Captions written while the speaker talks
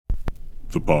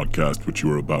The podcast which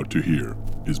you are about to hear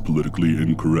is politically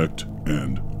incorrect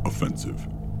and offensive.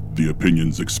 The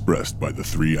opinions expressed by the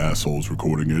three assholes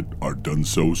recording it are done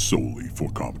so solely for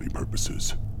comedy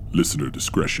purposes. Listener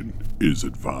discretion is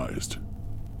advised.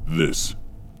 This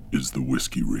is the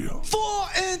Whiskey Reel. 4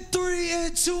 and 3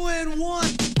 and 2 and 1.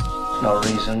 No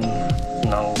reason,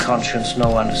 no conscience,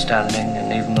 no understanding,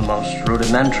 and even the most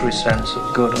rudimentary sense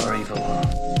of good or evil.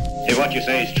 If what you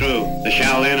say is true, the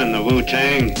Shaolin and the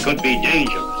Wu-Tang could be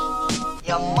dangerous.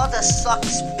 Your mother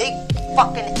sucks big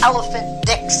fucking elephant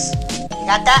dicks. You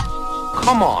got that?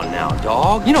 Come on now,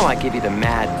 dog. You know I give you the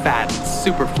mad, fat,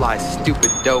 superfly,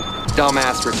 stupid, dope,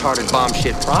 dumbass, retarded bomb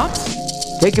shit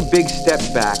props. Take a big step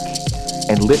back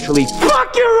and literally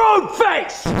fuck your own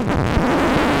face!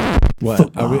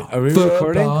 What? Are we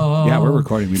recording? Yeah, we're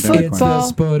recording. We've been It's recording. the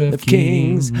sport of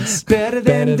kings, better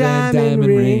than diamond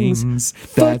rings.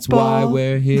 That's why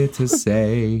we're here to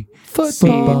say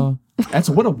football. That's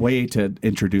what a way to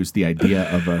introduce the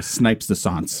idea of a Snipes de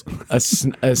Sance.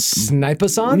 A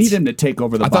snipe-a-sance? We need him to take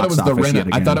over the box office yet I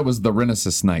again. thought it was the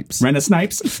Renaissance Snipes. Rent a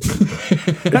Snipes?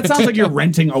 That sounds like you're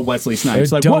renting a Wesley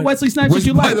Snipes. Like, Don't- what Wesley Snipes did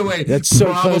you like? By the way, That's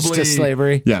so close to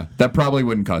slavery. Yeah, that probably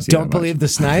wouldn't cost you Don't that much. believe the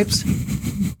snipes.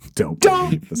 Don't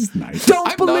believe the Snipes.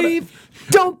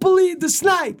 Don't believe the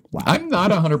snipe. I'm not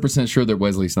 100% sure that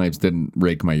Wesley Snipes didn't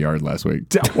rake my yard last week.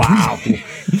 Wow.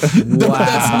 That's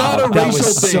not a That racial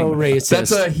was thing. so racist.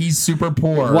 That's he's super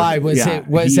poor. Why was Yeah, it?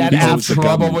 Was he- that he's in after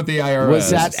trouble with the IRS? Was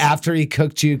that after he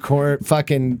cooked you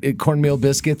cornmeal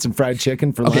biscuits and fried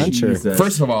chicken for lunch? Or? Jesus.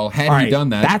 First of all, had All he right, done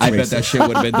that, that's I bet racist. that shit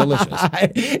would have been delicious.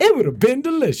 It would have been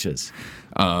delicious.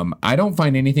 I don't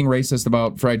find anything racist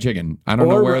about fried chicken. I don't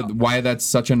know why that's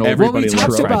such an over. Everybody Well, we loves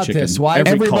talked fried about chicken. this. Why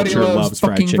Every everybody culture loves loves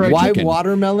fried fucking chicken. fried Why chicken.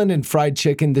 watermelon and fried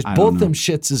chicken? don't Both know. them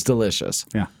shits is delicious.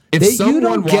 Yeah. If You someone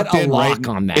don't get walked a in lock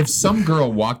on that. If some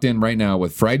girl walked in right now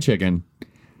with fried chicken,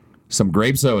 some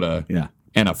grape soda, Yeah.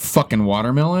 and a fucking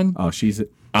watermelon, Oh, she's...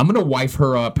 I'm gonna wife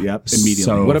her up. Yep, immediately.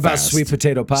 So What about fast. sweet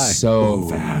potato pie? So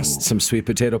fast. Some sweet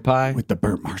potato pie. with the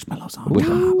burnt marshmallows on.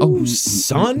 Oh,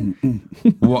 son.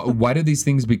 Why do these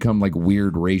things become like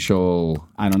weird racial?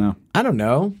 I don't know. I don't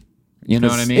know. You know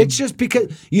what I mean? It's just because,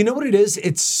 you know what it is?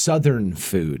 It's Southern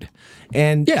food.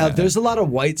 And Yeah. there's a lot of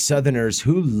white Southerners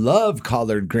who love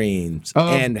collard greens Of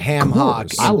and ham hock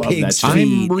course. and I love pig's that shit.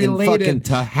 feet I'm and related fucking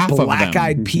to half of them.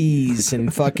 black-eyed peas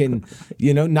and fucking,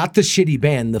 not the shitty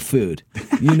band, the food.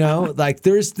 Like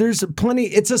there's plenty.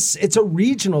 It's a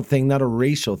regional thing, not a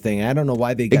racial thing. I don't know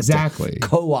why they got Exactly. to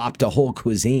co-opt a whole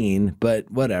cuisine, but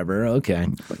whatever. Okay.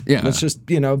 Yeah. It's just,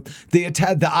 the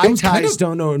was kind Itais of-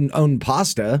 don't own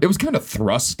pasta. It was kind of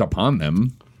thrust upon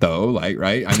them, though. Like,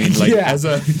 right? I mean, like Yeah. as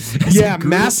a Yeah,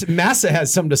 group- Massa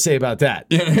has something to say about that.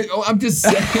 Yeah, I'm just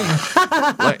saying.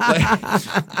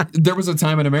 like, there was a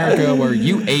time in America where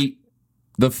you ate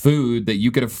the food that you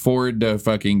could afford to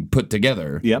fucking put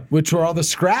together. Yep. Which were all the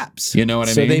scraps. You know what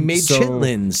I So mean? they made chitlins.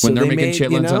 When So they're they making made,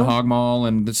 chitlins and hog maul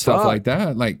and stuff Fuck. like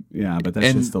that, like Yeah, but that's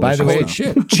And just By delicious. the way, Holy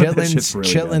shit. shit's really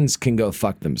chitlins can go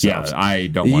fuck yeah, themselves. I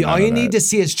don't want All none you of need that. to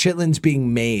see is chitlins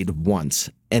being made once.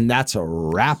 And that's a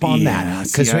wrap on Yeah, that.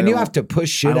 see, Because I when you don't- have to push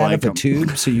shit I out like of a 'em.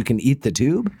 tube so you can eat the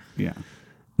tube, Yeah.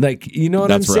 like, you know what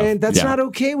That's I'm rough. saying? That's Yeah. not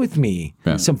okay with me.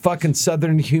 Yeah. Some fucking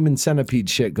southern human centipede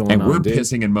shit going And on, we're dude.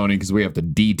 pissing and moaning because we have to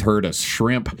deter a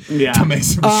shrimp Yeah. to make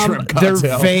some shrimp They're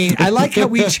cocktail. vein. I like how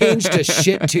we changed a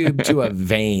shit tube to a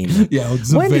vein. Yeah,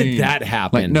 it's a when vein. did that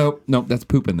happen? Like, nope, that's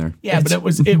poop in there. Yeah, but it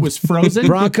was frozen.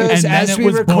 Broncos, and then as it we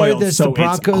was record boiled, this, so the it's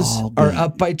Broncos all are good.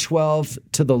 up by 12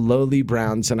 to the lowly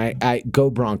Browns, and I go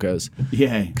Broncos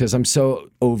Yay. because I'm so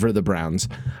over the Browns.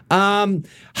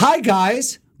 Hi,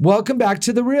 guys. Welcome back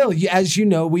to The Real. As you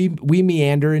know, we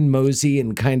meander and mosey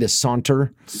and kind of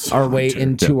saunter our way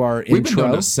into our We've been intro.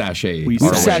 known to sashay. We our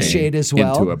way sashayed as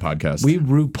well. into a podcast. We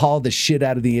RuPaul the shit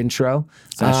out of the intro.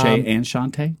 Sachet and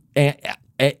Shantae. Isn't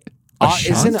it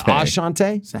Ashante.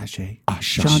 Ashante? Sachet.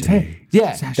 Ashante.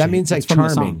 Yeah, Sachet. that means like It's from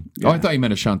the charming. song. Oh, I thought you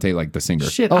meant Ashante, like the singer.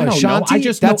 Shit, Oh, I don't know. Ashanti? I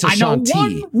just That's know, I know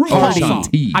Ashanti. one RuPaul song.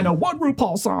 Ashanti. I know one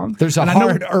RuPaul song. There's a And I know-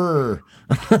 hard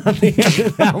on the end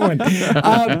of that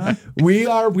one. We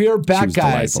are back, was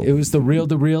guys. delightful. It was the real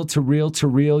to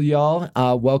real, y'all.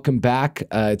 Welcome back.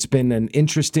 It's been an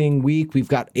interesting week. We've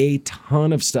got a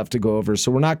ton of stuff to go over,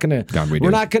 so we're not gonna God, we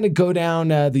do. go down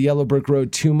the Yellow Brick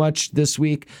Road too much this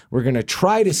week. We're gonna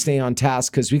try to stay on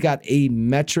task because we got a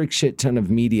metric shit ton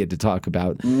of media to talk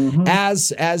about,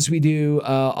 as we do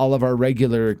all of our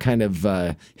regular kind of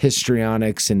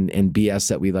histrionics and BS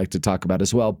that we like to talk about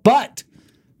as well. But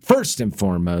first and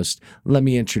foremost, let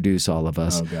me introduce all of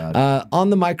us. Oh, God. On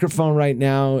the microphone right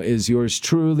now is yours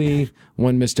truly,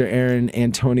 one Mr. Aaron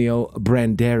Antonio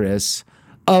Branderis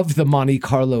of the Monte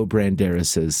Carlo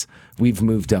Branderases. We've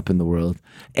moved up in the world.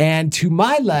 And to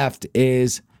my left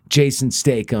is Jason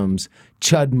Stathams,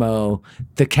 Chudmo,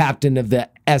 the captain of the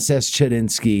SS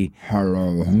Chudinsky.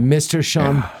 Hello. Mr.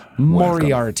 Sean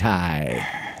Moriarty.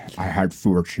 I had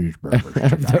 4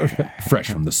 cheeseburgers. Fresh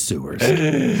from the sewers.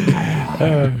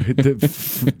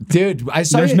 Dude, I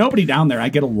saw There's you. nobody down there. I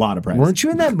get a lot of praise. Weren't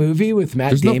you in that movie with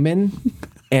Matt Damon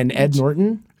and Ed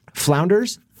Norton?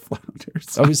 Flounders?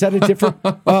 Flounders. Oh, is that a different?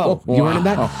 Oh, you weren't in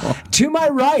that? To my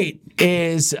right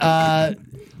is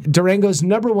Durango's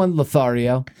number 1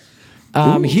 Lothario.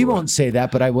 He won't say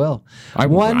that, but I will. I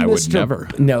would never.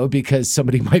 No, because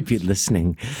somebody might be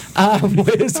listening. Was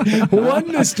one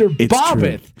Mr. It's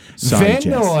Bobbeth Sorry, Van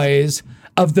Jess. Noyes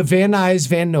of the Van Nuys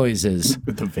Van Noises.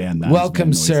 The Van Nuys Welcome, Van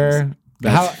Noises. sir.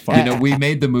 That's funny. We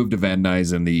made the move to Van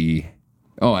Nuys in the,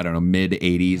 I don't know, mid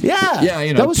 80s. Yeah.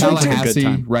 Yeah, That was right there. Good Tallahassee,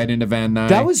 time. right into Van Nuys.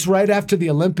 That was right after the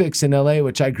Olympics in LA,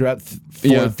 which I grew up for.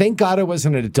 Yeah. Thank God I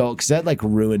wasn't an adult because that like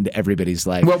ruined everybody's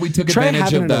life. Well, we took Try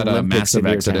advantage having of an that Olympics massive in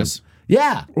your exodus. town.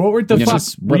 Yeah. What the Which fuck?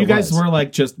 is Were what you it guys was. were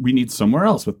like, we need somewhere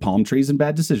else with palm trees and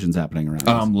bad decisions happening around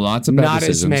us. Lots of bad Not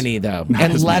decisions. as many, though.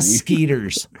 And as less many.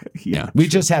 skeeters. Yeah. We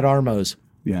just had Armos.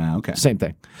 Yeah, okay. Same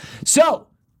thing. So,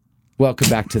 welcome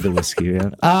back to the whiskey.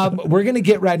 Yeah. We're going to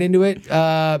get right into it.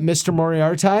 Mr.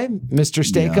 Moriarty, Mr.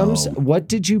 Stathams, Yo. what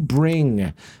did you bring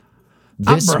I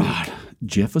this week? brought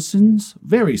Jefferson's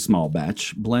very small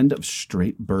batch blend of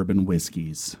straight bourbon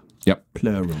whiskeys. Yep.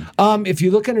 Plural. If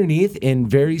you look underneath in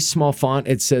very small font,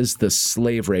 it says the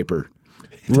slave raper.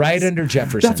 Right under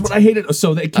Jefferson. That's what I hated.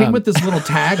 So they came with this little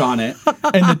tag on it,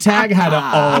 and the tag had a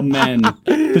all men.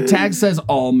 The tag says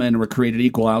all men were created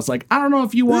equal. I was like, I don't know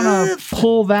if you want to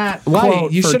pull that Why?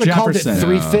 quote You for should have called it Jefferson.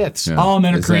 3/5. Yeah. All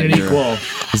men are Is that created your- equal.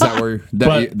 Is that where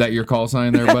that your call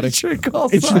sign there, buddy? It should,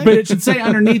 but it should say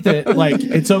underneath it, like,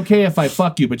 it's okay if I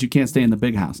fuck you, but you can't stay in the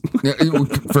big house.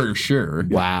 For sure.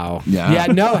 Wow. Yeah. Yeah,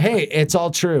 no, hey, it's all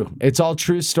true. It's all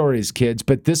true stories, kids.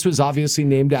 But this was obviously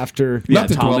named after Not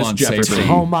to dwell Thomas on Jefferson.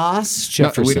 slavery. Thomas No,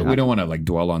 Jefferson. we don't want to like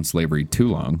dwell on slavery too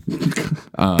long.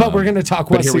 But we're going to talk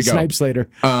but here Wesley we go. Snipes later.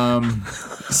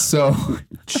 So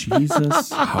Jesus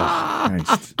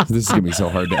Christ. this is gonna be so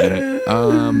hard to edit. Have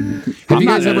I'm you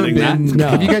not guys ever editing that. been? No.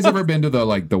 Have you guys ever been to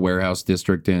the warehouse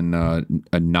district in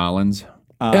Nolens?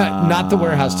 Not the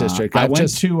warehouse district. I I've went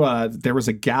just, to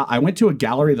I went to a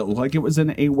gallery that looked like it was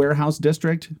in a warehouse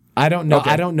district. I don't know.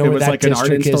 Okay. I don't know It what was that like an art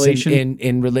district is installation?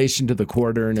 in relation to the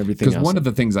quarter and everything Because else. one of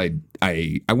the things I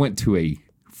went to a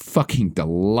fucking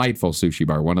delightful sushi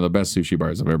bar, one of the best sushi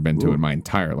bars I've ever been to in my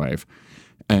entire life.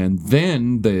 And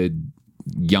then the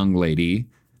young lady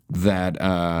that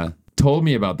told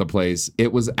me about the place,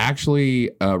 it was actually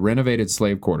renovated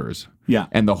slave quarters. Yeah.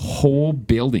 And the whole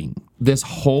building, this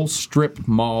whole strip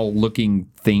mall looking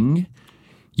thing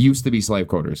used to be slave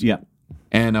quarters. Yeah.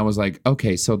 And I was like,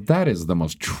 okay, so that is the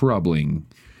most troubling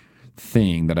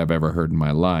thing that I've ever heard in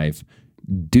my life.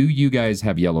 Do you guys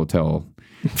have yellowtail?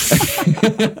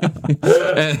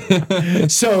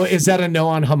 So is that a no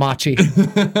on Hamachi?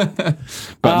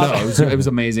 But no, it was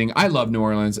amazing. I love New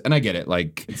Orleans, and I get it.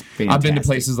 Like, I've been to fantastic.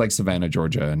 places like Savannah,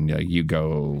 Georgia, and you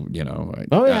go,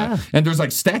 Oh, yeah. and there's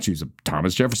like statues of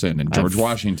Thomas Jefferson and George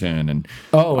Washington and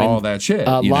Oh, all and that shit.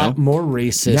 A you lot know? more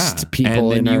racist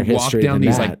people and in then our you walk history down than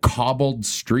these that. like cobbled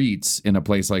streets in a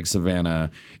place like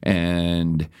Savannah,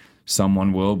 and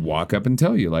someone will walk up and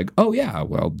tell you like, oh yeah,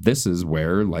 well, this is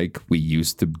where like we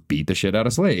used to beat the shit out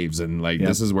of slaves, and like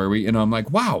this is where we, I'm like,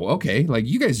 wow, okay, like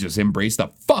you guys just embrace the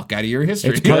fuck out of your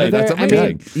history. It's part of That's their-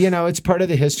 amazing. I mean, it's part of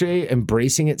the history.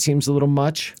 Embracing it seems a little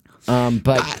much.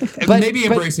 But maybe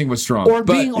embracing was strong, or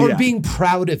but being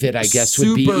proud of it, I guess,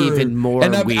 would be even more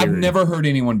and I've weird. never heard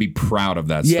anyone be proud of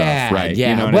that yeah, stuff, right? yeah.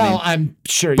 You know what Well, I mean? I'm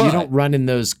sure But- you don't run in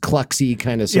those cluxy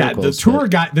kind of Yeah, circles.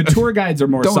 the tour guides are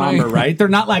more Don't somber, I- right? They're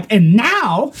not like, and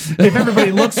now if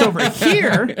everybody looks over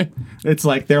here, it's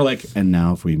like they're like, and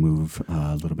now if we move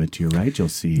a little bit to your right, you'll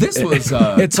see. This was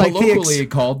It's like the colloquially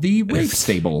called the rape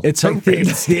stable. It's like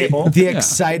the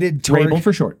excited tour. Rabel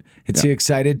for short. It's the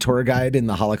excited tour guide in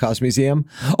the Holocaust Museum.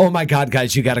 Oh my God,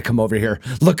 guys, you got to come over here.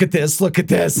 Look at this. Look at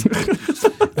this.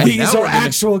 These now are we're gonna-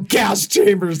 actual gas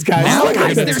chambers, guys. Now Look we're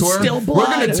at gonna this. tour- Still We're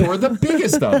blood. going to tour the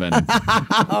biggest oven.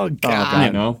 Oh God.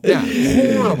 You know? Yeah.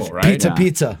 Horrible, right?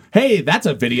 Pizza. Hey, that's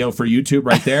a video for YouTube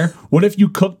right there. What if you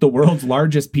cooked the world's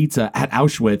largest pizza at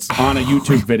Auschwitz on a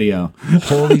YouTube video?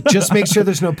 Holy, just make sure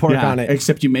there's no pork on it.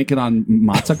 Except you make it on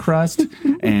matzah crust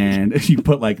and you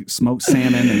put like smoked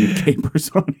salmon and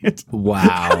capers on it.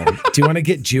 Wow. Do you want to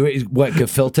get Jewish? What,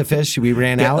 gefilte fish? We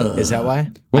ran out? Is that why?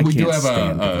 Well, I we do can't have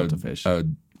stand gefilte fish.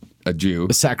 a Jew.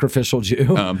 A sacrificial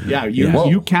Jew. Yeah,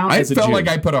 you count as a Jew. I felt like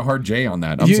I put a hard J on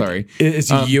that. I'm sorry. Is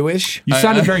he Jewish? You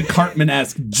sounded very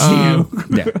Cartman-esque Jew.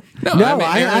 Yeah. No,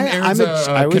 Aaron's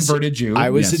a converted Jew. I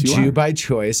was Yes, a you Jew are. by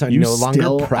choice. I You no longer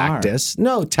still practice.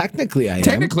 No, technically I am.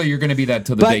 Technically, you're going to be that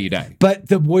till the day you die. But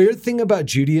the weird thing about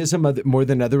Judaism, more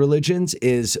than other religions,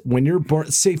 is when you're born.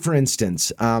 Say, for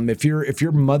instance, if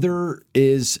your mother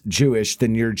is Jewish,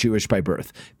 then you're Jewish by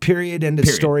birth. Period. End of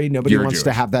story. Nobody You're wants to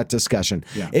Jewish. have that discussion.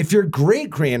 Yeah. If your great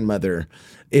grandmother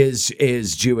is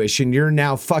Jewish and you're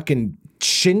now fucking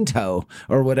Shinto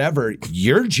or whatever,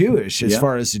 you're Jewish as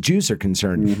far as the Jews are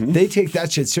concerned. They take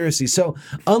that shit seriously. So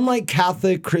unlike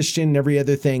Catholic, Christian, every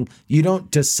other thing, you don't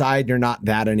decide you're not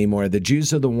that anymore. The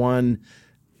Jews are the one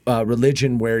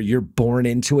religion where you're born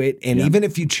into it. And even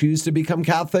if you choose to become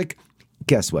Catholic,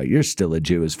 guess what? You're still a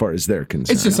Jew as far as they're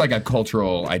concerned. It's just like a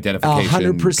cultural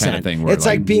identification 100%. kind of thing. Where It's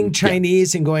like being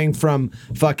Chinese and going from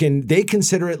fucking. They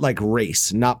consider it like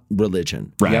race, not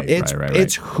religion. Right, It's right.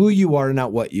 it's who you are,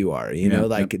 not what you are. You know,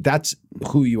 that's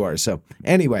who you are. So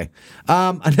anyway,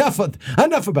 enough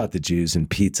about the Jews and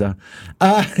pizza.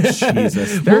 Jesus.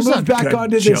 We'll There's a move back good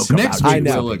onto this. joke about Next I week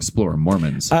know. we'll explore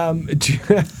Mormons.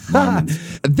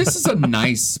 Mormons. This is a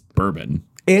nice bourbon.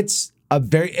 It's a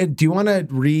very. Do you want to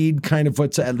read kind of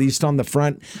what's at least on the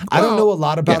front? I don't know a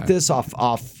lot about this off.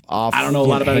 I don't know a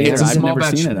lot about it hand. either. It's a I've small never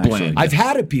batch seen it, actually. blend. I've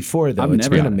had it before though. I've It's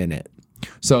never been a had it. minute.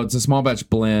 So it's a small batch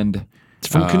blend. It's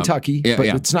from Kentucky, yeah, but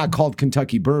yeah. it's not called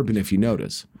Kentucky bourbon if you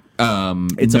notice.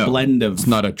 It's a blend of. It's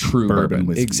not a true bourbon.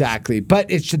 whiskey. Exactly, but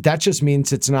that just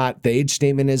means it's not. The age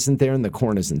statement isn't there and the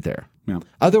corn isn't there. Yeah.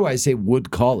 Otherwise, they would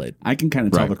call it. I can kind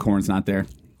of tell Right. the corn's not there.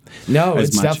 No, As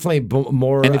it's much. definitely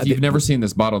more. And if you've never seen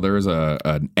this bottle, there is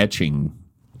an etching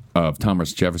of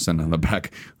Thomas Jefferson on the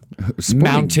back.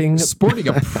 Sporting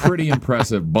a pretty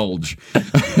impressive bulge.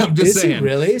 I'm just is saying. he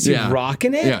really? Is he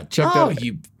rocking it? Yeah, check oh,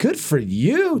 that. good for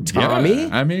you, Tommy. Yeah,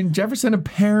 I mean, Jefferson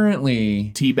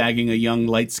apparently. Teabagging a young,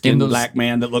 light-skinned In those- black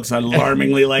man that looks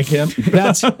alarmingly like him.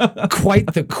 That's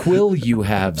quite the quill you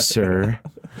have, sir.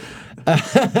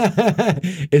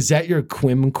 Is that your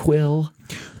Quim quill?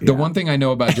 The one thing I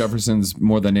know about Jefferson's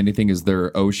more than anything is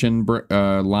their ocean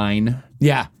line.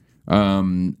 Yeah.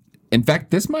 In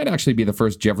fact, this might actually be the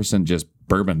first Jefferson just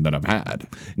bourbon that I've had.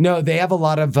 No, they have a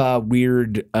lot of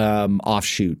weird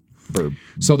offshoot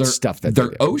So their stuff that their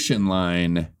they do. ocean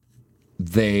line,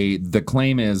 the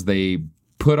claim is they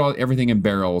put everything in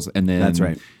barrels and then That's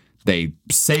right. they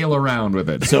sail around with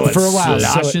it. So it for a while.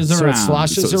 sloshes so it around.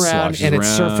 sloshes So it around sloshes and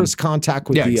it's around. surface contact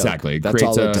with yeah, the exactly. oak. That's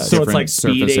Creates all it a does. So it's like different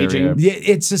speed surface aging. area. Yeah,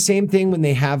 it's the same thing when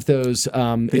they have those. do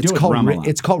It's it with called rum a lot.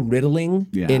 it's called riddling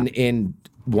Yeah. in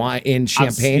wine in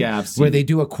champagne, I've seen where it. they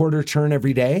do a quarter turn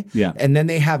every day. Yeah. and then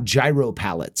they have gyro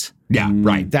pallets. Yeah,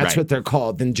 right. That's right. what they're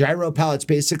called. Then gyro pallets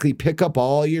basically pick up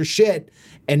all your shit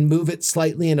and move it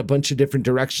slightly in a bunch of different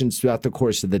directions throughout the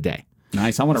course of the day.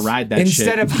 Nice. I want to ride that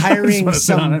Instead shit. of I just hiring wanna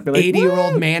sit on some it, be like,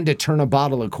 80-year-old "Woo!" man to turn a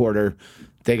bottle a quarter,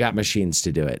 they got machines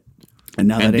to do it. And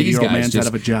now And that these 80-year-old guys man's just,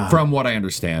 out of a job. from what I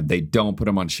understand, they don't put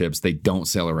them on ships. They don't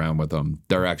sail around with them.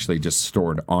 They're actually just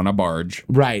stored on a barge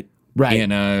Right.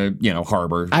 in a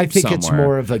harbor. I think it's somewhere.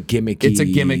 more of a gimmicky. It's a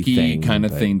gimmicky thing, kind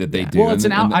of but- thing that they do. Well, it's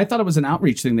And- and I thought it was an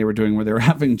outreach thing they were doing where they were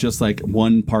having just like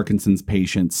one Parkinson's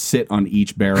patient sit on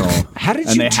each barrel. How did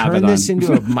and you they have turn it this on-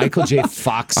 into a Michael J.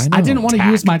 Fox? I didn't want to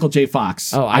tack? use Michael J.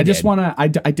 Fox. Oh, I just did. want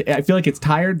to. I feel like it's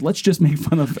tired. Let's just make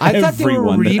fun of I thought they were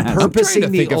everyone. that has it. I'm trying to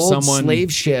repurposing the think of old someone-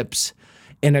 slave ships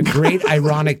in a great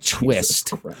ironic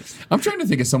twist. I'm trying to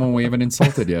think of someone we haven't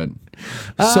insulted yet.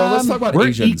 So let's talk about We're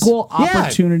Asians. equal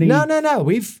opportunity. Yeah. No.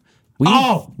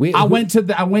 I went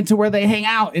to where they hang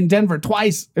out in Denver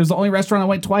twice. It was the only restaurant I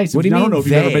went twice. What do you I don't mean know if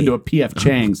you've ever they? been to a PF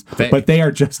Chang's, They. but they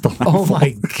are just delightful. Oh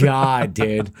my God,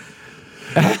 dude.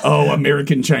 Oh,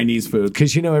 American Chinese food.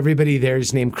 Because everybody there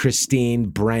is named Christine,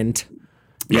 Brent,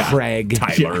 Craig,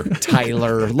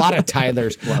 Tyler. A lot of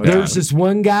Tylers. There's this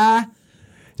one guy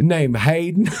named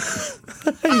Hayden.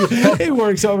 he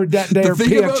works over there, thing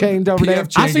PF about Chang's over there.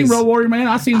 PF I seen Road Warrior Man.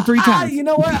 I seen him 3 times. You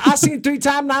know what? I seen it 3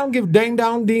 times and I don't give a dang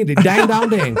dong ding. Dang dong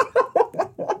ding.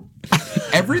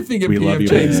 Everything at We love PF you,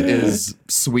 Chang's man. is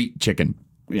sweet chicken.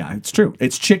 Yeah, it's true.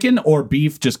 It's chicken or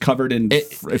beef just covered in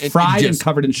fried and just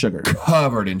covered in sugar.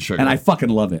 Covered in sugar. And I fucking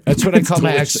love it. That's what I It's call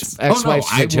my delicious.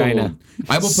 ex-wife's vagina.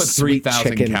 I will put Sweet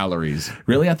 3,000 chicken. calories.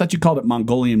 Really? I thought you called it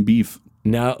Mongolian beef.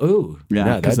 No, ooh. Yeah,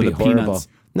 no, 'cause that'd of be the horrible. peanuts.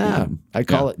 No, I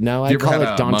call it, no, I You ever call had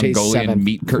it a Dante's Mongolian 7.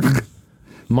 meat curtain?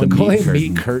 Mongolian meat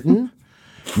meat curtain?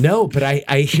 No, but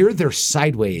I hear they're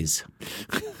sideways.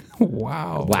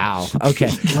 Wow. Wow. Okay.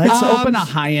 Let's open a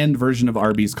high-end version of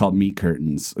Arby's called Meat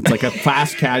Curtains. It's like a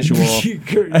fast casual.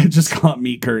 Just call it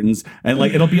Meat Curtains, and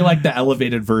like it'll be like the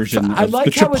elevated version I of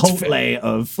like the how it's Chipotle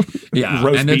of Yeah,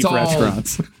 roast and beef it's all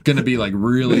restaurants. going to be like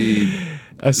really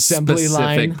Assembly specific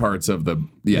line. parts of the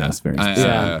Yes, very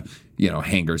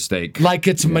hanger steak. Like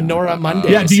it's Menorah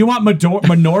Monday. Yeah, do you want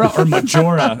menorah or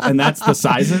majora? And that's the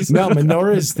sizes. No,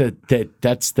 menorah is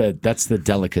that's the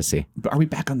delicacy. Are we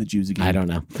back on the Jews again? I don't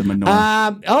know. The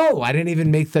menorah. I didn't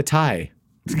even make the tie.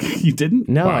 You didn't?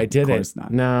 No, Well, I didn't. Of course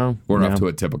not. No, We're no. off to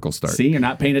a typical start. See, you're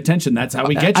not paying attention. That's how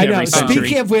we get you I know. every century.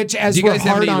 Speaking of which, as Do you we're guys have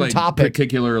hard any on like topic,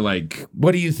 particular like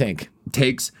what do you think?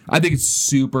 takes? I think it's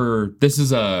super. This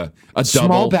is a Small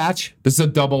double batch. This is a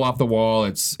double off the wall.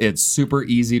 It's super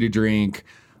easy to drink.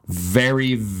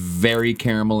 Very, very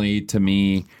caramelly to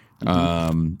me.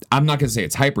 I'm not gonna say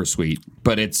it's hyper sweet,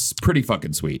 but it's pretty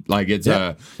fucking sweet. Like it's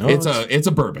a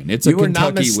bourbon. It's a You are Kentucky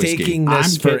not mistaking whiskey.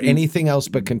 this I'm for kidding. anything else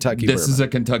but Kentucky This bourbon. is a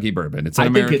Kentucky bourbon. It's an I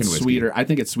American think it's whiskey. sweeter. I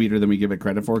think it's sweeter than we give it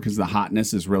credit for because the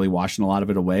hotness is really washing a lot of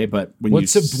it away. But when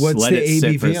What's you the let it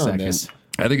sit for a ABV on second, this?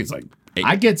 I think it's like 8.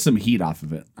 I get some heat off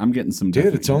of it. I'm getting some. Dude,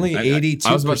 definite it's only heat. 82%.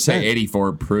 I was about to say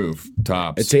 84 proof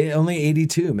tops. It's only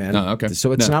 82, man. Oh, okay.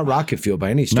 So it's No. not rocket fuel by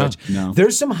any stretch. No.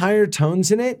 There's some higher tones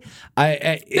in it.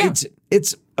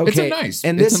 It's okay. nice-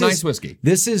 And it's this a nice is- whiskey.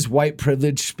 This is white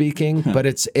privilege speaking, but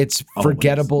it's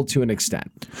forgettable to an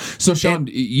extent. So Sean,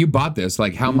 you bought this.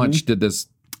 Like, how much did this?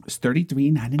 It's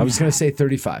 $33.99. I was going to say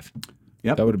 35.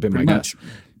 Yep, That would have been my pretty guess. much.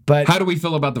 But How do we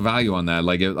feel about the value on that?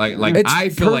 Like it's I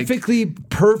feel like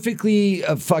perfectly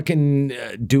fucking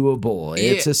doable.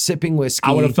 It's a sipping whiskey.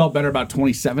 I would have felt better about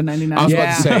 $27.99. I was Yeah.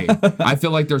 about to say. I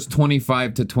feel like there's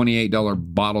 $25 to $28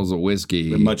 bottles of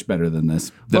whiskey much better than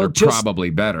this. that Well, are just- probably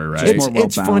better, right? It's more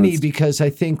It's funny well-balanced. because I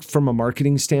think from a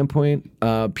marketing standpoint,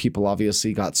 people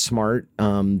obviously got smart.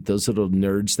 Those little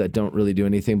nerds that don't really do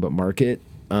anything but market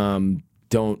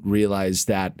don't realize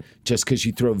that just because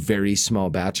you throw a very small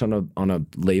batch on a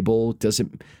label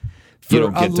doesn't. For You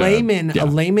don't get to- a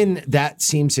layman that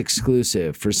seems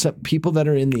exclusive. For some people that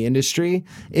are in the industry,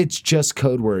 it's just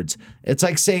code words. It's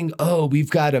like saying, "Oh, we've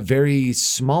got a very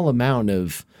small amount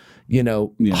of,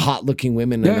 hot-looking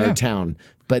women in our town,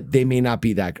 but they may not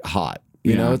be that hot."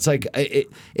 You know, it's like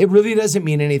it really doesn't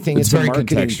mean anything. It's very a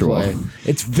marketing contextual. play.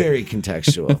 It's very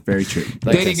contextual. Very true.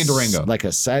 Dating in Durango. Like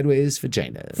a sideways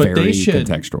vagina. But Very they should.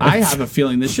 contextual. I have a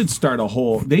feeling this should start a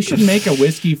whole. They should make a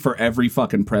whiskey for every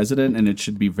fucking president, and it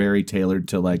should be very tailored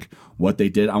to like what they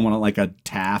did. I want like a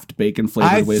Taft bacon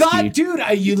flavored I whiskey. thought, dude,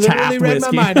 you literally Taft read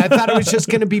whiskey. my mind. I thought it was just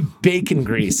going to be bacon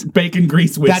grease. Bacon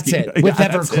grease whiskey. That's it, with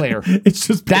that's Everclear. it. It's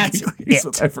just That's bacon grease it.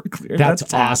 with Everclear. That's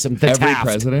Taft. awesome. The Every Taft.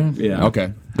 president? Yeah.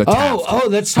 Okay. The Taft. Oh,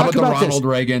 let's How talk about about the this. Ronald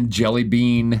Reagan jelly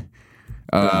bean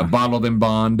bottled in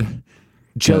bond?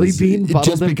 Jelly bean bottled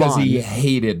just in because bond. he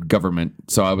hated government.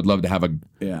 So I would love to have a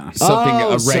Yeah.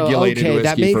 a regulated whiskey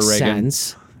that makes for Reagan,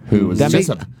 sense. who was That just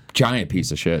make- a giant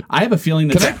piece of shit. I have a feeling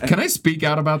that. Can I speak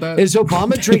out about that? Is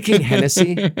Obama drinking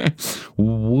Hennessy?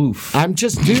 Woof. I'm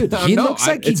just, dude. He No, looks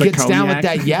like he it's a gets down with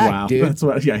cognac? that yak, Wow. dude. That's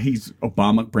what. Yeah, he's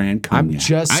Obama brand cognac. I'm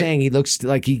just saying he looks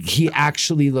like he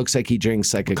actually looks like he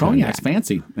drinks like a Cognac's cognac.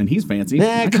 fancy, and he's fancy. Nah,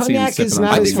 I can see him cognac sipping is on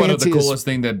not I that. as think one of the fancy as- coolest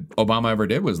thing that Obama ever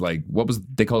did was like, what was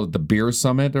they call it, the beer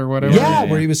summit or whatever? Yeah,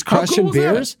 where he was How crushing cool was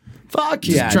that? beers. Fuck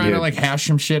Just yeah, trying dude. to like hash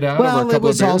some shit out over a Well, couple it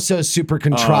was of beers. also super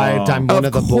contrived. I'm one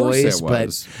of Of the course boys, it but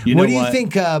was. what do you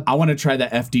think? I want to try the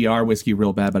FDR whiskey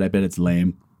real bad, but I bet it's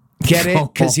lame. Get it?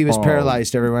 Because he was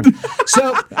paralyzed. Everyone.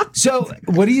 So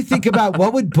what do you think about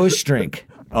what would Bush drink?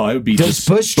 Oh, it would be Does just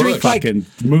Bush drink like fucking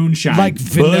moonshine, like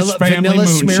vanilla Bush family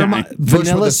moonshine.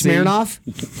 vanilla with a C.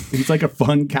 Smirnoff? He's like a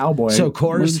fun cowboy. So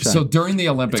Coors. Moonshine. So during the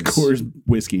Olympics, Coors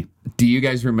whiskey. do you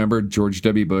guys remember George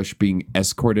W. Bush being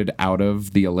escorted out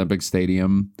of the Olympic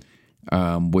Stadium?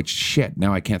 Which shit,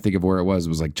 now I can't think of where it was. It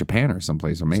was like Japan or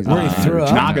someplace amazing. Where he threw up?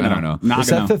 China, I don't know. Nagano. Is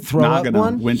that the throw up Nagano,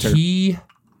 one? Winter. He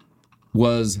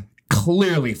was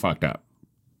clearly fucked up.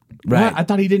 Right. What? I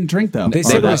thought he didn't drink though. They Or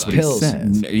said it that's was what he pills.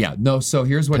 said. Yeah, no. So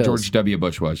here's what Pills. George W.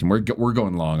 Bush was, and we're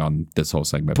going long on this whole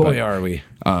segment. Boy, but, are we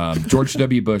George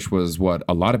W. Bush was what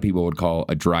a lot of people would call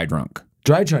a dry drunk.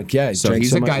 dry drunk? Yeah. So drank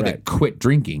he's a much- guy right. that quit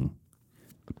drinking,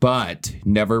 but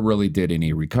never really did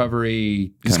any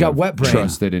recovery. He's kind got of wet brain.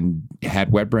 Trusted and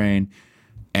had wet brain.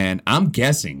 And I'm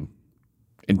guessing,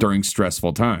 and during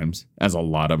stressful times, as a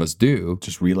lot of us do,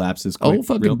 Just relapses. old quick,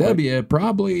 fucking real quick. W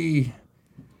probably,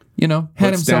 had Puts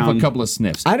himself down- a couple of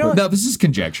sniffs. I don't- No, this is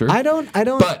conjecture. I don't.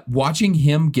 But watching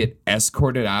him get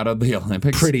escorted out of the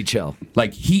Olympics, Pretty chill.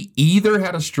 like he either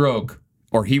had a stroke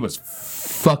or he was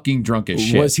fucking drunk as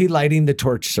shit. Was he lighting the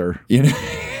torch, sir? You know?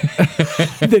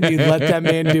 Then you let that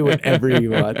man do whatever he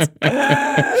wants.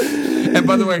 And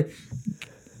by the way,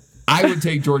 I would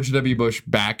take George W. Bush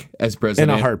back as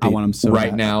president In a heartbeat. I want him so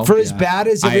right bad. now. For as bad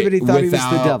as everybody thought he was the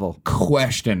without devil.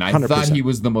 Question. I 100%. thought he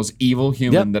was the most evil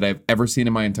human Yep. that I've ever seen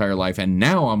in my entire life. And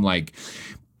now I'm like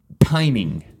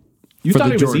pining. You for thought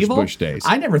the he was George evil? Bush days.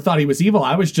 I never thought he was evil.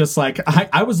 I was just like,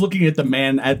 I was looking at the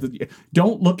man at the.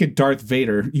 Don't look at Darth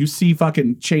Vader. You see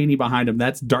fucking Cheney behind him.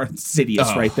 That's Darth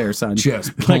Sidious right there, son. just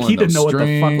like he pulling didn't know those what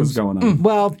the fuck was strings. going on.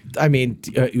 Well, I mean,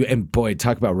 and boy,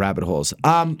 talk about rabbit holes.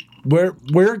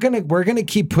 We're gonna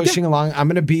keep pushing along. I'm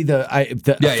gonna be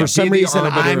for some be the reason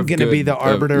arbiter I'm of gonna be good- the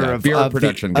arbiter of beer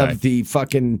production guy. of the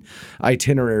fucking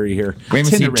itinerary here. We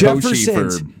haven't seen Toshi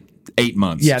Jefferson's- for 8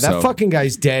 months. Yeah, that so. fucking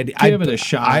guy's dead. Give it a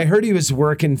shot. I heard he was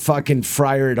working fucking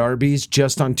fryer at Arby's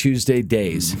just on Tuesday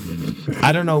days.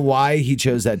 I don't know why he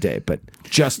chose that day, but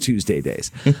just Tuesday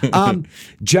days.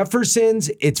 Jefferson's,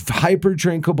 it's hyper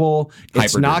drinkable.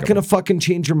 It's not going to fucking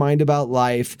change your mind about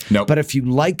life. Nope. But if you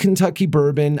like Kentucky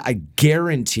bourbon, I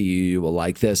guarantee you will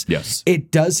like this. Yes.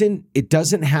 It doesn't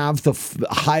have the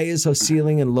high as a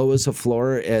ceiling and low as a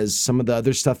floor as some of the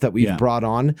other stuff that we've brought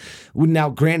on. Now,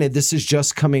 granted, this is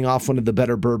just coming off one of the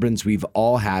better bourbons we've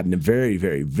all had in a very,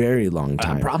 very, very long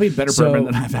time. Probably better bourbon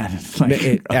than I've had in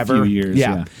like a few years.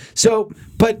 Yeah. So,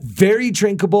 but very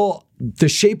drinkable. The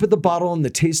shape of the bottle and the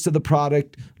taste of the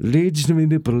product leads me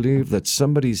to believe that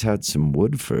somebody's had some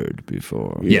Woodford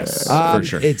before. Yes, for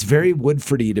sure. It's very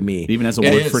Woodfordy to me. It even has a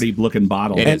It Woodfordy looking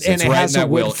bottle. It is. And It's it right has in a that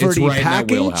wheel- it's Woodfordy right in that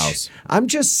package. wheelhouse. I'm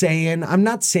just saying. I'm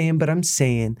not saying, but I'm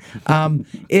saying.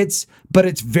 It's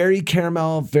very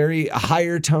caramel, very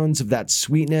higher tones of that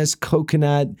sweetness,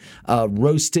 coconut,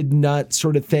 roasted nut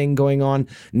sort of thing going on.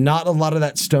 Not a lot of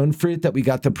that stone fruit that we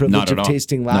got the Not privilege at of all.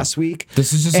 tasting last week.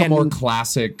 This is just a And more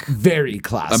classic very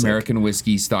classic American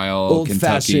whiskey style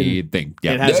Old-fashioned. Kentucky thing.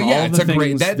 Yeah, It has all it's the a great.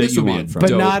 things That, that this you would be want a from but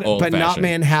dope not old-fashioned.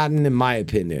 Manhattan in my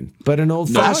opinion. But an old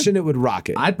fashioned it would rock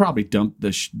it. I'd probably dump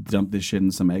this shit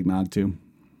in some eggnog too.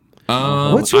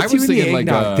 What's I with you was and the thinking like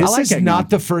eggnog? a- This I like is eggnog. not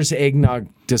the first eggnog I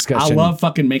discussion. love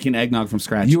fucking making eggnog from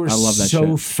scratch. You are I love that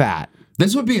so shit. fat.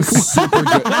 This would be a super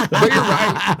good. But you're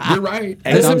right. You're right.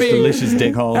 This would Eggnog's be delicious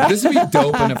dick hole. This would be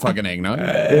dope in a fucking eggnog.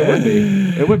 It would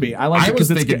be. It would be. I like I it was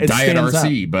because thinking it Diet stands up.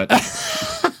 RC, but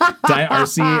Diet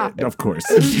RC, of course.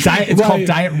 It's called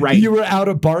Diet Right. You were out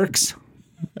of Barks.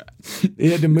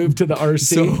 You had to move to the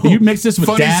RC. You mix this with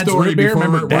funny Dad's story root beer. before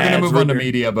Remember we're going to Dad's move root on to beer?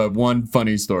 media, but one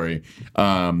funny story.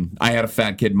 I had a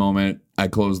fat kid moment. I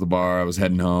closed the bar. I was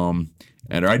heading home,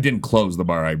 or I didn't close the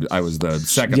bar. I was the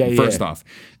second, first off,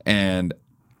 and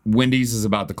Wendy's is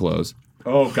about to close.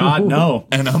 Oh God, no!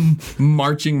 And I'm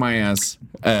marching my ass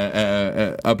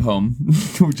up home,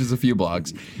 which is a few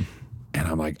blocks. And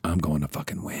I'm like, I'm going to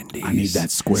fucking Wendy's. I need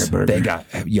that square burger. They got,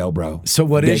 yo, bro. So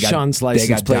what is Sean's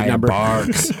license plate Diet number?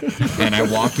 Barks. And I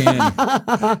walk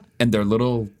in, and their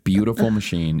little beautiful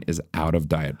machine is out of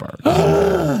Diet Barks.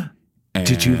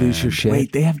 Did you lose your shit?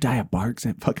 Wait, they have Diet Barks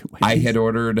at fucking Wendy's? I had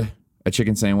ordered a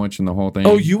chicken sandwich and the whole thing.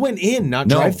 Oh, you went in, not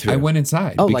No, drive through. I went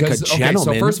inside. Oh, like a Okay, so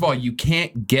gentleman. first of all, you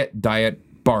can't get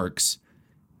Diet Barks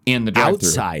in the drive-thru.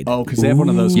 outside. Oh, because they have one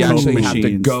of those You Coke actually machines, have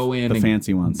to go in the and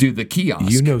fancy ones. do the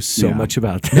kiosk. You know so Yeah. much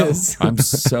about this. I'm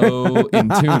so in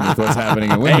tune with what's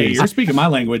happening at Hey, Wendy's. you're speaking my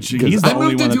language. He's the I only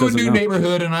moved one that into a doesn't new know.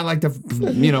 neighborhood and I like to,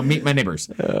 meet my neighbors.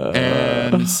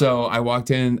 And so I walked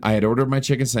in. I had ordered my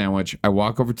chicken sandwich. I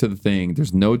walk over to the thing.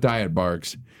 There's no Diet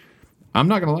Barks. I'm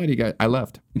not gonna lie to you guys. I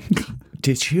left.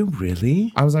 Did you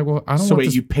really? I was like, well, I don't So want wait,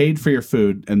 this. you paid for your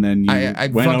food and then you I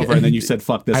went fucking- over and then you said,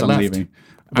 "Fuck this, I I'm left. leaving."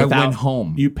 I went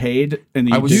home. You paid and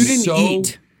you I was You didn't. didn't so-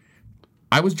 eat.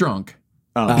 I was drunk.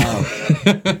 Who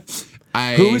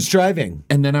was driving?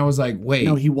 And then I was like, wait.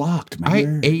 No, he walked. I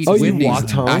Remember? ate Oh, you Wendy's.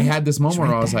 walked home? I had this moment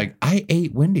where I was like, I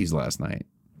ate Wendy's last night.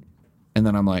 And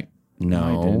then I'm like,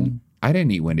 no, I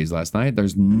didn't eat Wendy's last night.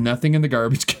 There's nothing in the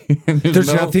garbage can.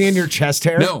 There's nothing in your chest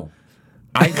hair? No.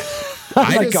 I Like just- a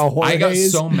I got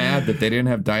Jorge's? so mad that they didn't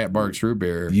have Diet Barks root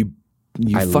beer. You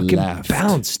I fucking left.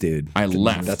 bounced, dude. I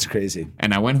left. That's crazy.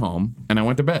 And I went home and I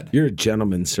went to bed. You're a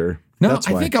gentleman, sir. No, That's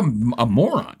I why. think I'm a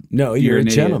moron. No, you're an a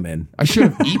idiot. gentleman. I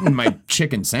should have eaten my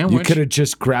chicken sandwich. You could have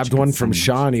just grabbed one from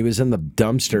Sean. He was in the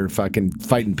dumpster fucking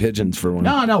fighting pigeons for one.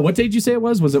 No. What day did you say it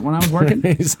was? Was it when I was working?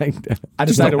 He's like, I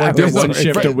decided to work There's one no-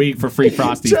 shift a week for free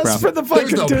Frosties, just bro. for the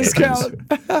fucking no discount.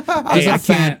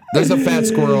 There's a fat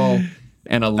squirrel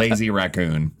and a lazy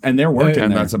raccoon. And they're working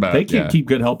And there. that's about They it, can't yeah. keep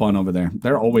good help on over there.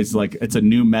 They're always like, it's a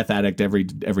new meth addict every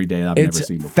day I've never It's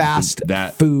seen before. fast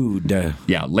That- food.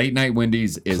 Yeah, late night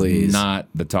Wendy's is Please. not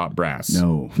the top brass.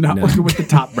 No, not working with the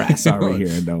top brass are we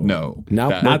here? No, No. No,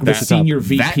 That- not the That's senior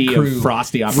that VP crew- of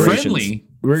Frosty operations. Friendly,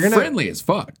 friendly as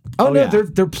fuck. Oh, no, yeah.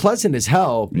 they're pleasant as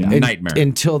hell. Nightmare.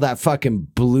 Until that fucking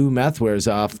blue meth wears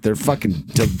off. They're fucking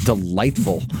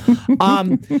delightful.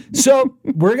 So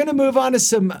we're gonna move on to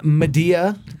some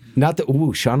Medea. Not that.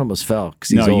 Ooh, Sean almost fell because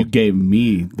he's No, you old. gave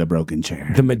me the broken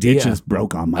chair. The Medea. It just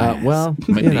broke on my ass. Well,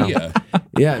 Medea.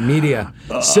 yeah, media.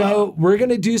 So we're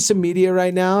gonna do some media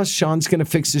right now. Sean's gonna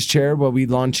fix his chair while we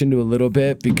launch into a little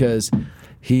bit because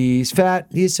he's fat.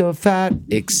 He's so fat,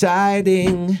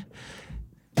 exciting,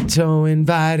 so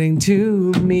inviting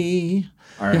to me.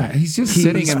 All right. Yeah, he's just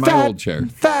sitting in my fat, old chair.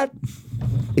 Fat,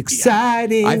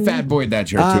 exciting. I fat boyed that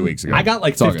chair 2 weeks ago. I got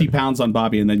like It's all 50 good. pounds on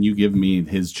Bobby, and then you give me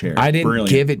his chair. I didn't Brilliant.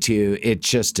 give it to you. It's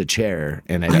just a chair,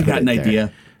 and I got an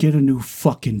idea. Get a new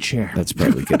fucking chair. That's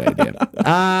probably a good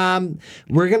idea.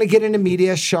 We're gonna get into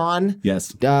media, Sean.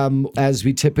 Yes. As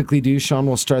we typically do, Sean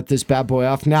will start this bad boy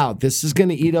off. Now, this is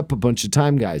gonna eat up a bunch of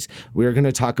time, guys. We're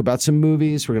gonna talk about some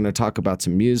movies. We're gonna talk about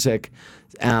some music.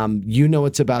 You know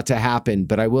what's about to happen,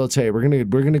 but I will tell you,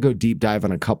 we're gonna go deep dive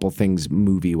on a couple things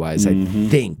movie wise. I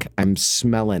think I'm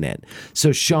smelling it.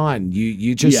 So, Sean,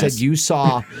 you just Yes. said you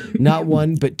saw not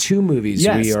one but two movies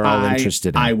we are all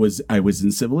interested in. I was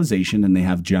in Civilization, and they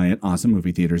have giant, awesome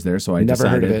movie theaters there. So I Never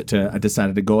heard of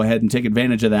decided to go ahead and take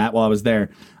advantage of that while I was there.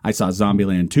 I saw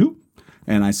Zombieland 2,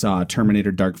 and I saw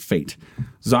Terminator: Dark Fate.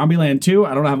 Zombieland 2,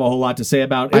 I don't have a whole lot to say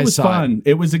about. It was saw fun.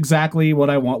 It was exactly what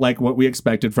I want, like what we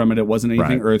expected from it. It wasn't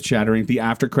anything Right. earth shattering. The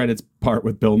after credits part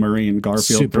with Bill Murray and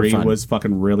Garfield Super 3 fun. was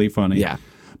fucking really funny. Yeah.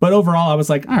 But overall, I was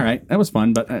like, all right, that was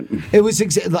fun. But It was.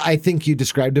 I think you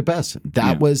described it best.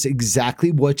 That was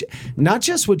exactly what, not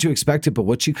just what you expected, but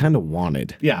what you kind of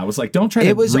wanted. yeah, I was like, don't try to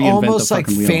It was reinvent almost the like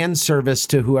fucking wheel. fan service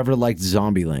to whoever liked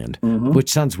Zombieland, which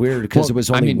sounds weird because it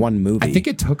was only one movie. I think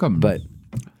it took them But-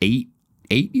 eight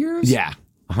years. yeah, To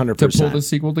pull 100%. the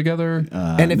sequel together.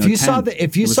 And if No, you saw 10. the,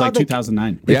 if you it was saw like the,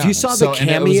 2009. if you saw the and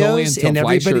it was only cameos until and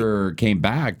everybody Fleischer came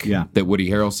back Yeah. that Woody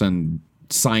Harrelson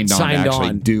signed on to signed actually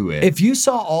on, do it. If you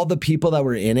saw all the people that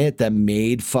were in it that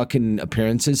made fucking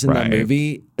appearances in that Right.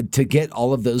 movie, to get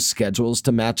all of those schedules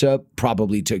to match up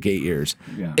probably took 8 years.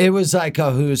 Yeah. It was like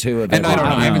a who's who of and I don't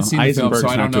know. everything. I haven't seen the film, so Eisenberg's I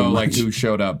don't not know doing like much. who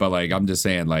showed up. But like, I'm just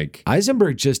saying, like,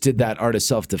 Eisenberg just did that Art of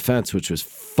Self-Defense, which was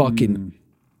fucking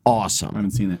awesome. I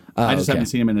haven't seen it. I just okay. haven't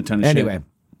seen him in a ton of Anyway, shit.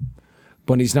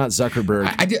 when he's not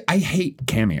Zuckerberg. I hate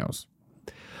cameos.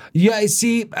 Yeah, I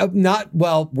see. Not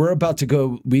well. We're about to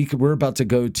go. We're about to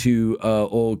go to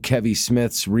old Kevy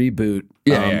Smith's reboot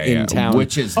in town,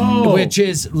 which is which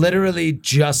is literally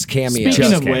just cameos. Speaking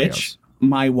Just of cameos. which,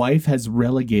 my wife has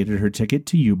relegated her ticket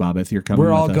to you, Bob, if you're coming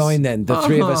We're all with us. going then. The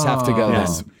three of us have to go.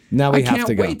 Yes. Then. Now we I have can't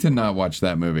to go. wait to not watch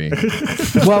that movie.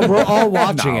 Well, we're all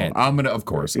watching No, it. I'm gonna, of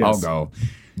course, I'll go.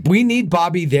 We need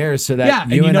Bobby there so that Yeah, you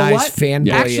and and you know I's what?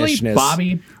 Actually, fanboyishness.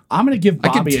 Bobby, I'm going to give I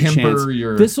can Bobby a temper chance.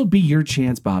 your- This will be your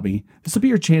chance, Bobby. This will be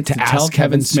your chance to tell ask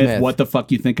Kevin Kevin Smith Smith. what the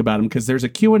fuck you think about him, because there's a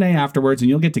Q&A afterwards, and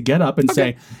you'll get to get up and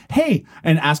say, hey,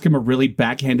 and ask him a really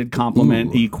backhanded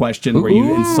compliment-y question where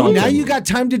you insult now him. you got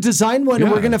time to design one, and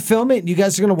Yeah. we're gonna film it, and you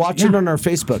guys are gonna watch it on our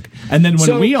Facebook. And then when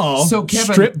So- we all so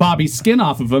Kevin- strip Bobby's skin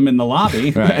off of him in the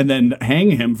lobby and then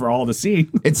hang him for all to see.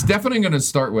 It's definitely going to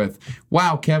start with,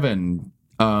 wow, Kevin,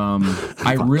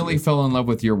 I really fell in love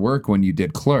with your work when you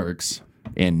did Clerks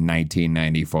in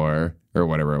 1994 or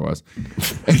whatever it was.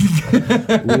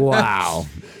 Wow.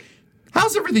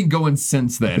 How's everything going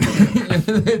since then?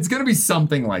 It's going to be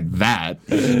something like that.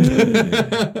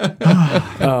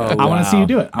 I want to see you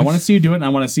do it. I want to see you do it, and I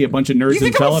want to see a bunch of nerds You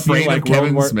think I'm envelop you afraid like of Kevin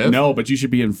World War- Smith? No, but you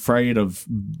should be afraid of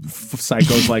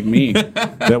psychos like me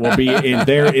that will be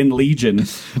there in Legion.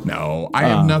 No, I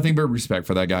have nothing but respect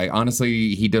for that guy.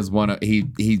 Honestly, he does want to.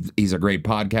 He's a great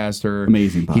podcaster.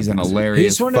 Amazing He's an podcaster. hilarious.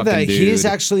 He's one of the. fucking He is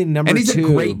dude. actually number and he's 2 a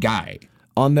great guy.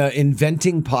 on the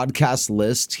inventing podcast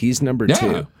list. He's number Yeah,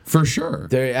 2. for sure.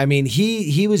 There, I mean,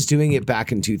 he was doing it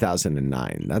back in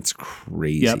 2009. That's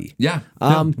crazy. Yep. Yeah.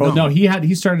 Oh no,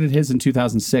 he started his in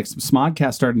 2006.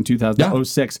 Smodcast started in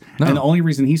 2006, No. and the only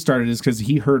reason he started is because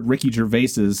he heard Ricky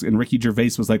Gervais's, and Ricky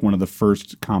Gervais was like one of the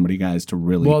first comedy guys to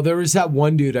really. Well, there was that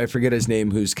one dude, I forget his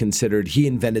name, who's considered, he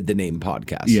invented the name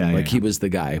podcast. Yeah, Like yeah. he was the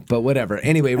guy. But whatever.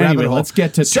 Anyway, rabbit hole. let's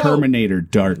get to So- Terminator: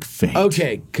 Dark Fate.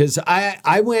 Okay, because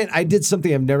I did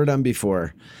something I've never done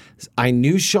before. I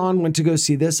knew Sean went to go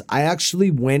see this. I actually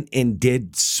went and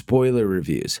did spoiler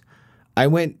reviews.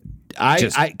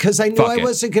 Because I knew fuck I it.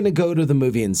 wasn't going to go to the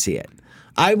movie and see it.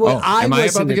 I am I about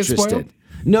wasn't to get interested.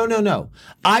 spoiled? No.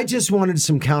 I just wanted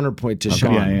some counterpoint to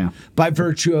Sean Yeah. by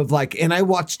virtue of and I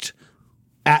watched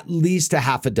at least a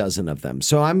half a dozen of them.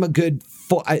 So I'm a good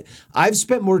I've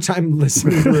spent more time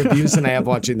listening to reviews than I have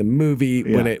watching the movie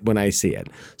when I see it.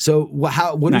 So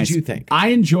what did you think? I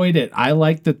enjoyed it. I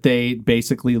like that they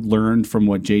basically learned from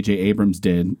what J.J. Abrams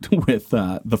did with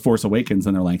The Force Awakens,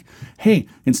 and they're like, hey,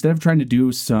 instead of trying to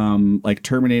do some like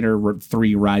Terminator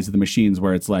 3 Rise of the Machines,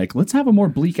 where it's like, let's have a more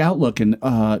bleak outlook and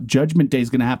Judgment Day is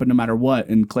going to happen no matter what,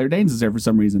 and Claire Danes is there for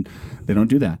some reason. They don't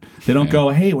do that. They don't go,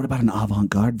 hey, what about an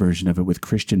avant-garde version of it with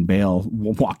Christian Bale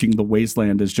walking the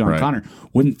wasteland as John Connor?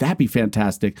 Wouldn't that be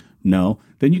fantastic? No.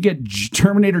 Then you get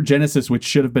Terminator Genesis, which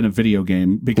should have been a video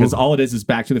game, because all it is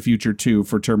Back to the Future 2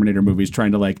 for Terminator movies,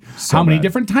 trying to like, how many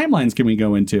different timelines can we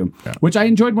go into? Yeah. Which I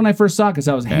enjoyed when I first saw, because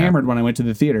I was hammered when I went to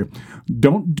the theater.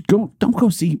 Don't go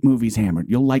see movies hammered.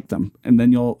 You'll like them, and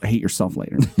then you'll hate yourself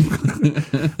later.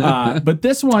 But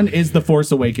this one is The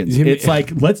Force Awakens. It's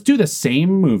like, let's do the same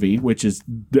movie, which is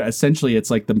essentially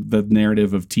it's like the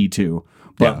narrative of T2.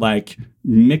 But like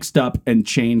mixed up and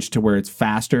changed to where it's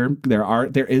faster.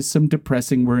 There is some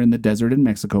depressing we're in the desert in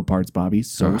Mexico parts, Bobby.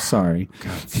 So sorry.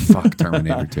 God, fuck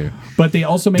Terminator 2. But they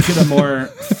also make it a more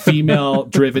female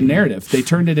driven narrative. They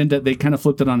kind of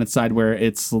flipped it on its side where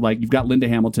it's like you've got Linda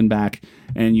Hamilton back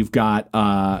and you've got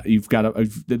I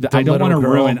don't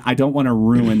want to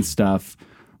ruin stuff.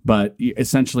 But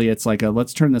essentially, it's like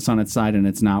let's turn this on its side, and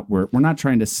it's not. We're not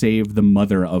trying to save the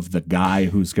mother of the guy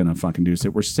who's gonna fucking do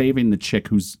it. We're saving the chick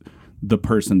who's the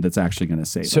person that's actually gonna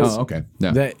save us. Oh, okay.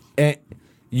 Yeah.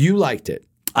 You liked it.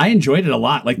 I enjoyed it a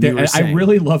lot. Like I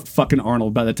really loved fucking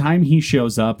Arnold. By the time he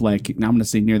shows up, like now I'm gonna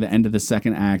say near the end of the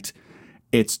second act,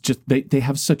 it's just they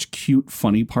have such cute,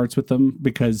 funny parts with them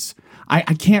because I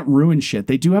can't ruin shit.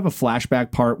 They do have a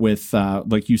flashback part with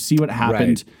like you see what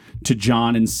happened. Right. To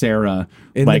John and Sarah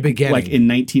in the beginning, like in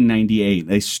 1998.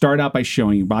 They start out by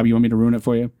showing you. Bobby, you want me to ruin it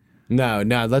for you? No,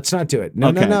 let's not do it. No.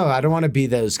 I don't want to be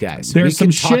those guys. There's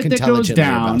some shit that goes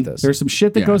down. There's some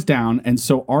shit that goes down, and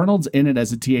so Arnold's in it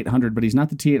as a T-800, but he's not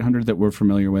the T-800 that we're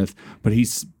familiar with. But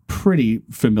he's pretty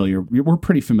familiar. We're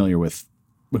pretty familiar with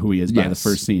who he is by the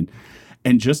first scene,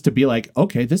 and just to be like,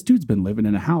 okay, this dude's been living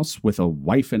in a house with a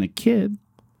wife and a kid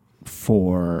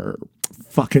for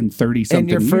fucking 30-something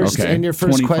years. And your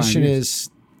first question is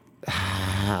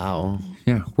how?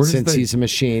 Yeah, since he's a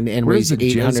machine and weighs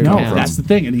 800 No, pounds. that's the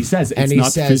thing. And he says it's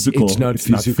not physical. It's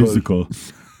not physical.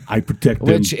 I protect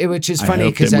them. Which is funny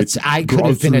because I could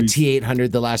have been a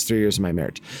T-800 the last 3 years of my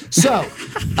marriage. So,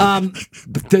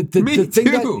 the thing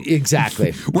that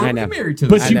exactly, we're married to,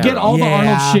 but you get all the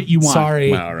Arnold shit you want.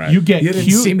 Sorry, well, right. You get. You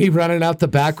didn't see me running out the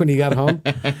back when you got home.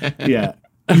 Yeah.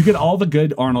 You get all the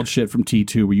good Arnold shit from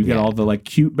T2, where you get all the like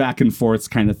cute back and forths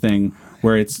kind of thing,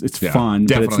 where it's fun,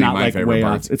 but it's not like way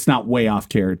off. It's not way off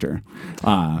character.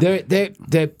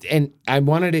 And I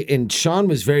wanted it. And Sean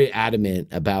was very adamant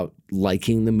about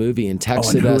liking the movie and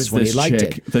texted us when he liked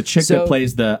it. The chick that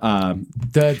plays the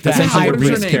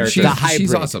hybrid character.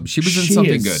 She's awesome. She was in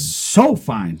something good. So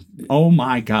fine. Oh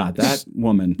my god, that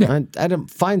woman. I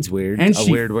don't. Fine's weird. And a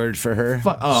weird word for her.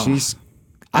 She's.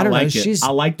 I don't know.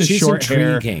 I like the short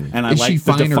intriguing. hair, and I like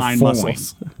the defined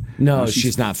muscles. No,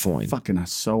 she's not fine. Fucking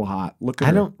so hot. Look at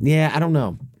her. I don't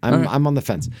know. I'm on the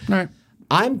fence. All right.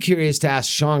 I'm curious to ask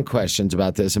Sean questions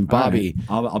about this, and Bobby. Right.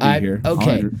 I'll be here.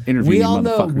 Okay. Interview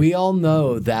we all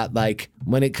know that like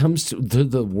when it comes to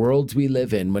the world we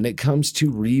live in, when it comes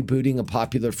to rebooting a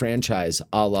popular franchise,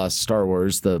 a la Star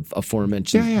Wars, the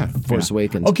aforementioned Force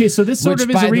Awakens. Okay, so this sort of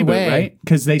is a reboot, right?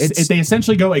 Because they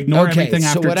essentially go ignore everything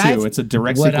after 2. It's a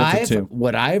direct sequel to 2.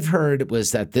 What I've heard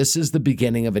was that this is the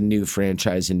beginning of a new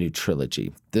franchise, a new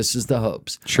trilogy. This is the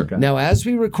hopes. Sure. Okay. Now, as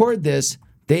we record this,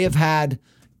 they have had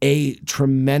a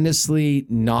tremendously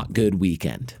not good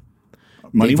weekend.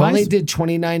 They only did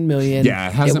 29 million. Yeah,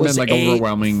 it hasn't been like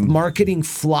overwhelming marketing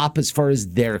flop as far as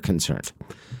they're concerned.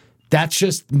 That's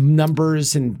just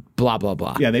numbers and blah blah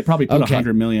blah. Yeah, they probably put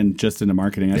 100 million just into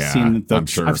marketing.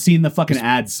 I've seen the fucking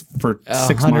ads for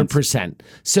 6 months. 100%.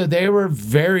 So they were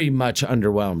very much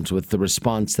underwhelmed with the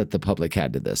response that the public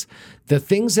had to this. The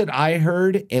things that I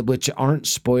heard, which aren't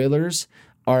spoilers,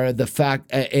 are the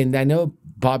fact, and I know,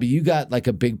 Bobby, you got like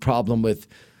a big problem with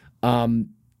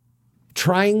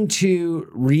trying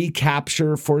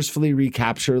to forcefully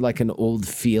recapture like an old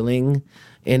feeling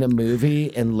in a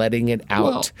movie and letting it out.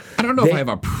 Well, I don't know if I have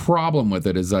a problem with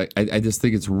it. I just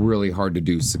think it's really hard to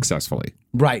do successfully.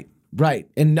 Right.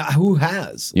 And who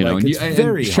has? You know, it's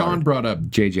very Sean hard. brought up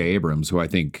J.J. Abrams, who I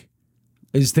think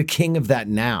is the king of that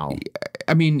now.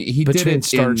 I mean, he Between did it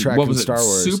Star in, Trek what was and Star it,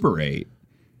 Wars. Super 8.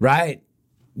 Right.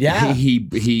 Yeah. He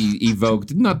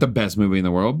evoked not the best movie in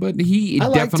the world, but he I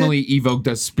liked definitely evoked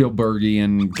a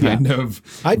Spielbergian kind of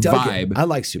I dug vibe. it. I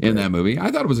like Super in 8. that movie.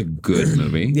 I thought it was a good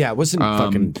movie. Yeah, it wasn't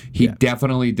fucking. He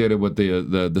definitely did it with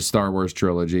the Star Wars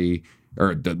trilogy,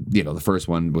 or the first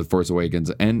one with Force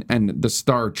Awakens, and the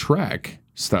Star Trek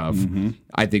stuff.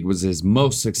 I think was his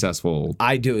most successful.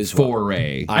 I do as well.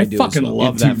 Foray. I fucking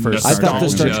love that first I thought the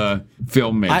Star nostalgia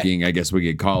filmmaking. I guess we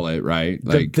could call it, right?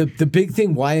 Like the big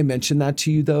thing why I mentioned that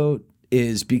to you though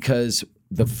is because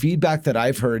the feedback that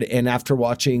I've heard, and after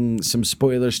watching some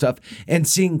spoiler stuff and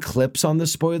seeing clips on the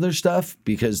spoiler stuff,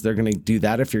 because they're going to do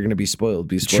that if you're going to be spoiled,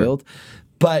 be spoiled. Sure.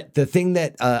 But the thing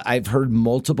that I've heard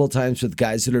multiple times with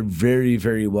guys that are very,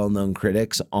 very well-known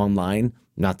critics online,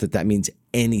 not that that means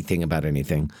anything about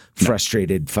anything,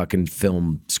 frustrated fucking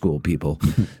film school people.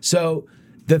 So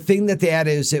the thing that they had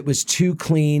is it was too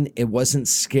clean. It wasn't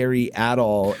scary at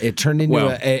all. It turned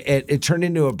into it turned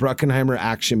into a Bruckheimer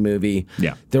action movie.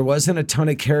 Yeah. There wasn't a ton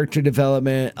of character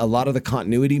development. A lot of the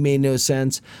continuity made no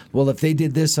sense. Well, if they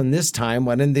did this on this time,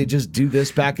 why didn't they just do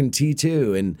this back in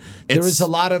T2? And there was a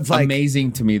lot of like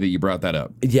amazing to me that you brought that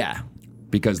up. Yeah.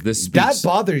 Because this speaks, that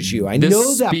bothers you. I this know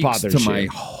that speaks bothers to you. my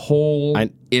whole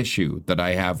issue that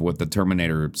I have with the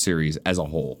Terminator series as a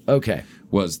whole. Okay.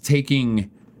 Was taking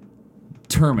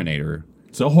Terminator.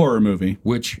 It's a horror movie,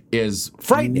 which is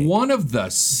frightening. One of the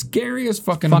scariest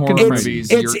fucking horror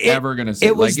movies you're ever gonna see.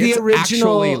 It was the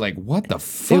original. Actually, like, what the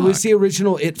fuck? It was the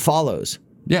original. It Follows.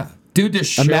 Yeah, dude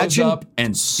just shows Imagine up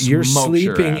and smokes you're sleeping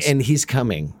your ass. and he's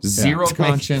coming. Zero Yeah.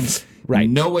 conscience. Right.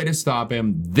 No way to stop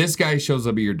him. This guy shows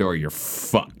up at your door. You're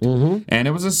fucked. And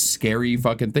it was a scary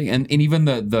fucking thing. And even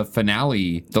the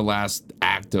finale, the last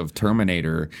act of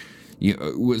Terminator.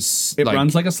 Was it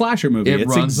runs like a slasher movie. It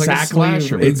runs like a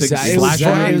slasher movie. Exactly.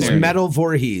 It was Metal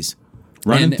Voorhees.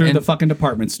 Running through the fucking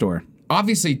department store.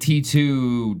 Obviously,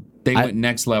 T2, they went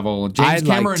next level. James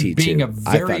Cameron T2. being a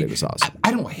very... I thought it was awesome.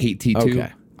 I don't hate T2.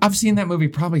 Okay. I've seen that movie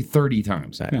probably 30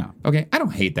 times. Yeah. Okay, I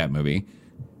don't hate that movie.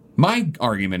 My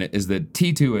argument is that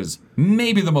T2 is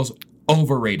maybe the most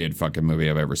overrated fucking movie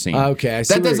I've ever seen. Okay, I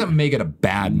see that doesn't make it a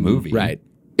bad movie. Right.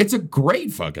 It's a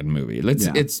great fucking movie.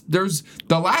 There's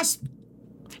the last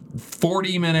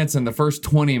 40 minutes and the first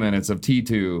 20 minutes of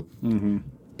T2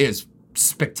 is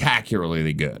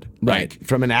spectacularly good. Right. Like,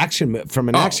 from an action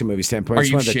movie standpoint, are it's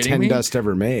you one of the shitting 10 me? best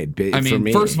ever made. I for mean,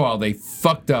 me. first of all, they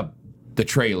fucked up the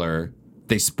trailer.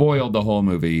 They spoiled the whole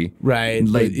movie. Right.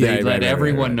 They let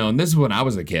everyone know. And this is when I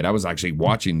was a kid. I was actually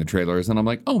watching the trailers and I'm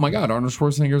like, oh my God, Arnold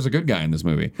Schwarzenegger's a good guy in this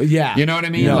movie. Yeah. You know what I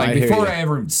mean? No, like I hear before you. I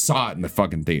ever saw it in the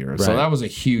fucking theater. So Right. that was a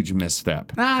huge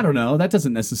misstep. I don't know. That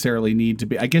doesn't necessarily need to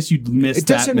be. I guess you'd miss It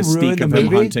that doesn't ruin mystique the of him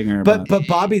movie. hunting her. But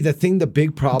Bobby, the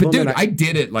big problem. But dude, that I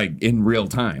did it like in real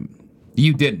time.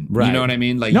 You didn't. Right. You know what I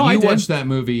mean? Like No, I you did. watched that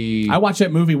movie. I watched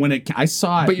that movie when I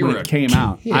saw it But you when were it a came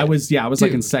out. kid. I was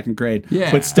like in Dude. second grade.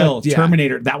 Yeah. But still, Yeah.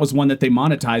 Terminator, that was one that they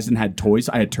monetized and had toys.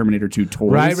 I had Terminator 2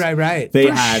 toys. Right. They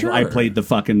For had sure. I played the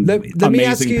fucking Let me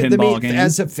ask amazing you, pinball game.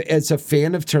 as a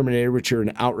fan of Terminator, which you're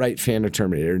an outright fan of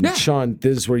Terminator, and Yeah. Sean,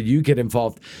 this is where you get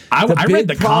involved. I The read big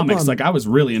the problem- comics. Like I was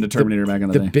really into Terminator back in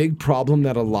the The day. big problem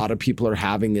that a lot of people are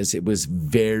having is it was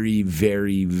very,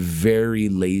 very, very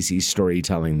lazy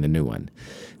storytelling. The new one,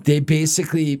 they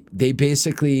basically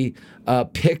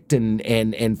picked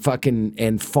and fucking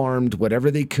and farmed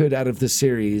whatever they could out of the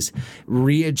series,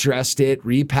 readdressed it,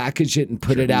 repackaged it, and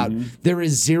put it out. There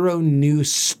is zero new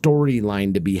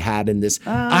storyline to be had in this.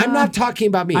 I'm not talking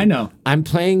about me. I know. I'm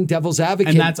playing devil's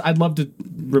advocate. And I'd love to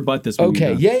rebut this. when you're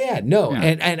Okay. done. No. Yeah.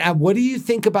 And what do you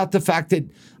think about the fact that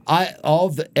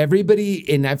everybody,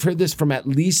 and I've heard this from at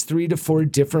least 3 to 4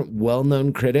 different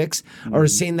well-known critics, are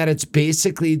saying that it's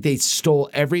basically they stole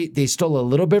a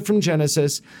little bit from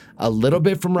Genesis, a little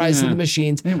bit from Rise of the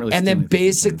Machines, They didn't really and steal then anything from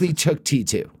basically took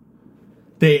T2.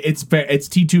 It's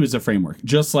T2 as a framework,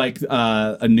 just like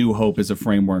A New Hope is a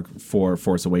framework for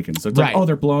Force Awakens. So it's Right. like, oh,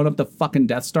 they're blowing up the fucking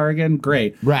Death Star again.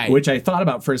 Great, Right. Which I thought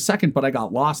about for a second, but I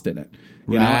got lost in it.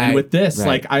 You know, Right, and with this, right.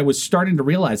 like I was starting to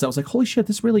realize, I was like, holy shit,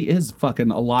 this really is fucking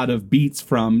a lot of beats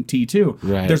from T2.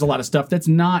 Right. There's a lot of stuff that's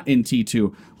not in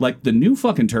T2. Like the new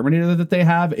fucking Terminator that they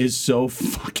have is so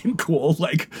fucking cool.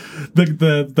 Like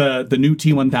the new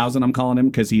T-1000, I'm calling him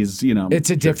because he's, you know, It's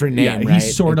a different name, yeah, right?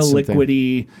 he's sort of It's something-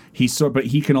 liquidy. But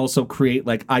he can also create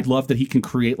like I love that he can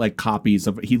create like copies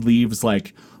of. He leaves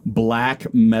like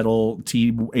black metal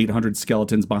T-800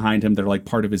 skeletons behind him that are like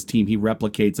part of his team. He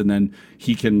replicates and then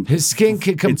he can His skin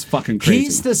can come. It's fucking crazy.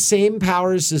 He's the same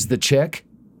powers as the chick.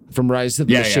 from Rise of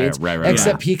the Yeah, Shades, right,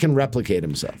 except he can replicate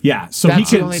himself. Yeah, so That's he the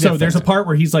can. only So there's a difference. part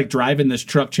where he's like driving this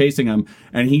truck chasing him,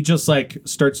 and he just like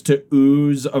starts to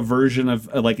ooze a version of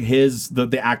like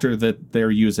the actor that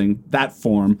they're using, that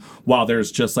form, while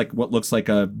there's just like what looks like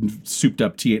a souped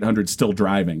up T800 still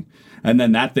driving, and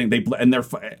then that thing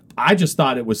I just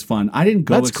thought it was fun. I didn't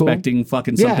go That's cool. expecting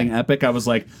fucking something epic. I was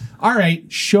like, all right,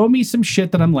 show me some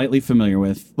shit that I'm lightly familiar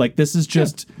with. Like this is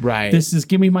just Right. This is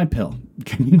give me my pill.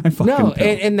 Give me my fucking No,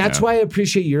 pill. and that's why I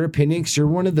appreciate your opinion, because you're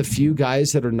one of the few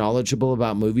guys that are knowledgeable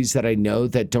about movies that I know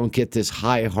that don't get this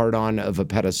high hard on of a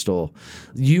pedestal.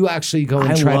 You actually go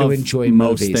and I try to love enjoy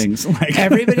most movies. things, like-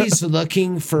 Everybody's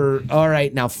looking for, all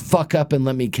right, now fuck up and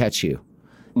let me catch you.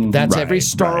 That's every Right,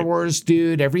 Star right. Wars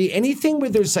dude, anything where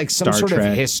there's like some Star sort of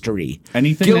Trek. history.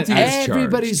 Anything Guilty that as adds-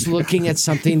 Everybody's looking at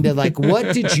something to like,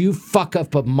 what did you fuck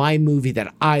up of my movie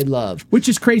that I love? Which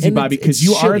is crazy, And Bobby, it's because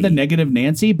you are the shitty. negative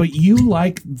Nancy, but you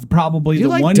like probably You the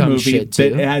like one dumb movie shit, that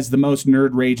too. has the most nerd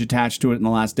rage attached to it in the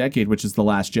last decade, which is The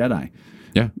Last Jedi.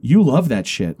 Yeah. You love that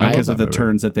shit because love of the that movie.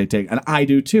 turns that they take, and I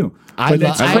do too. I But lo-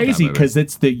 it's I love crazy that movie. because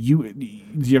it's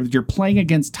you're playing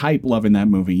against type loving that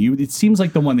movie. It seems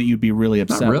like the one that you'd be really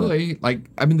upset. Not with. really. Like,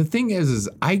 I mean, the thing is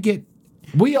I get.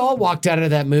 We all walked out of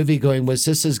that movie going, was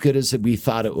this as good as we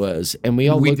thought it was? And we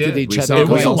all We looked did. at each We other saw It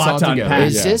was going, a lot to together. unpack.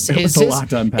 Is this It was a lot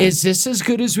to unpack. is this as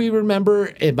good as we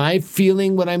remember? Am I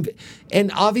feeling what I'm?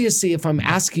 And obviously, if I'm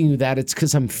asking you that, it's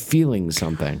because I'm feeling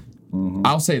something.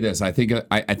 I'll say this. I think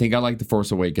I like The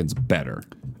Force Awakens better.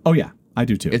 Oh yeah, I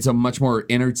do too. It's a much more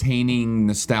entertaining,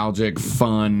 nostalgic,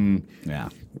 fun. yeah,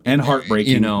 and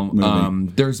heartbreaking. You know,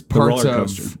 movie. there's parts roller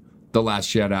coaster. of The Last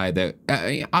Jedi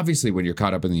that obviously when you're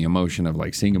caught up in the emotion of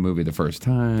like seeing a movie the first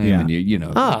time, Yeah. and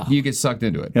you get sucked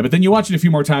into it. Yeah, but then you watch it a few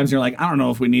more times, and you're like, I don't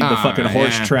know if we need the fucking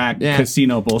horse yeah, track yeah.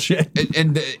 casino bullshit.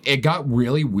 And it got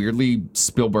really weirdly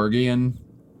Spielbergian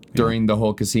during the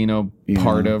whole casino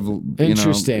part of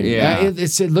Interesting. Yeah,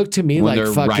 It looked to me when like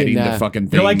they're fucking. writing the fucking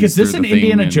thing. You're like, is this an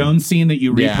Indiana Jones scene that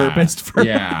you repurposed for?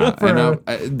 Yeah, for-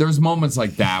 and there's moments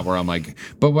like that where I'm like,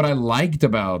 but what I liked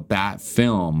about that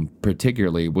film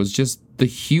particularly was just the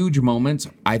huge moments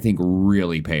I think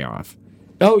really pay off.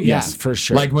 Oh yeah, Yes. for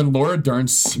sure. Like when Laura Dern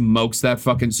smokes that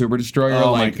fucking Super Destroyer.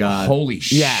 Oh, my like, God. holy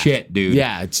yeah, shit, dude.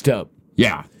 Yeah, it's dope.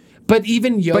 Yeah. But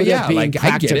even Yoda But yeah, being like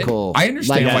practical, I get it. I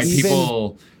understand like, why even-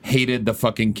 people hated the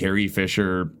fucking Carrie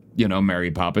Fisher,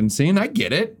 Mary Poppins scene. I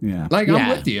get it. Yeah. Like Yeah. I'm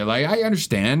with you. Like I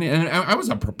understand, and I was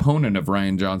a proponent of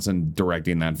Rian Johnson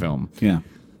directing that film. Yeah.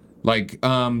 Like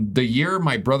the year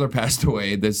my brother passed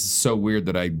away. This is so weird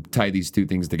that I tie these two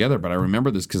things together, but I remember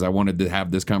this because I wanted to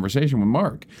have this conversation with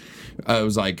Mark. I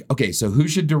was like, okay, so who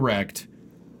should direct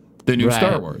the new Right.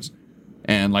 Star Wars?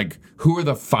 And like, who are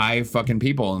the 5 fucking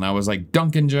people? And I was like,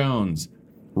 Duncan Jones,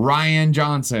 Rian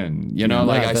Johnson.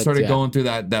 Like I started going through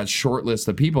that short list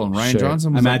of people, and Ryan Sure.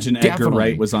 Johnson was Imagine like, Edgar definitely.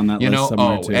 Wright was on that list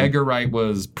somewhere, too. Edgar Wright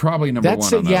was probably number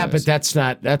That's one on that yeah, but list.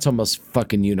 that's almost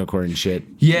fucking unicorn shit.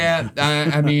 Yeah,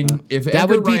 I mean, if That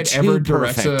Edgar would be Wright too ever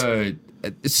directs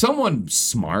someone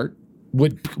smart,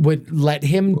 Would let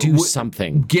him do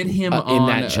something. get him in on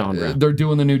that genre. They're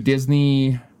doing the new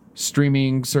Disney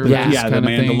streaming service Yeah. Yeah, the kind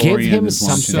of thing. Mandalorian Give him is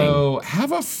one something. thing. So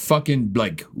have a fucking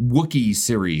like Wookiee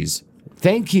series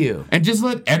Thank you. and just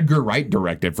let Edgar Wright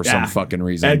direct it for Yeah. some fucking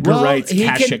reason. Edgar Wright's he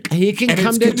Kashyyyk. can And come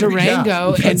it's to gonna be-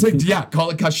 Durango and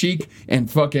call it Kashyyyk and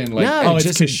fucking like No, Oh, it's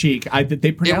just- Kashyyyk.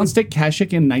 They pronounced it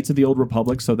Kashyyyk in Knights of the Old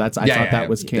Republic, so I thought that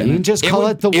was you canon. can just call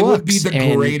it the It would be Wooks, the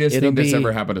and greatest it'll thing that's be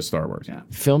ever happened to Star Wars.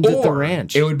 filmed at the Or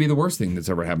ranch. It would be the worst thing that's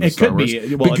ever happened It to Star could Wars.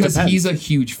 be. Well, it because depends. he's a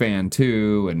huge fan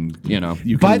too, and You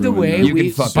can By the ruin way, that. You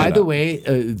can fuck by that the up. way,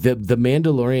 the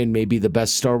Mandalorian may be the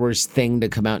best Star Wars thing to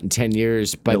come out in 10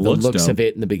 years by It the looks looks dope. of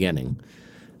it in the beginning.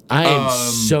 I am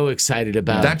so excited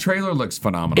about that trailer looks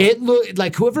phenomenal. it. Look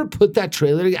like whoever put that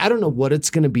trailer. I don't know what it's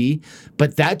going to be,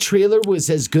 but that trailer was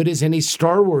as good as any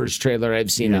Star Wars trailer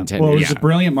I've seen in 10 Well, it years. was a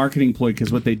brilliant marketing ploy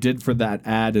because what they did for that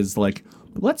ad is like,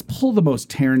 let's pull the most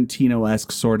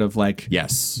Tarantino-esque sort of like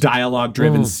Yes.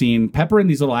 dialogue-driven scene, pepper in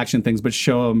these little action things, but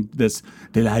show them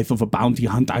the life of a bounty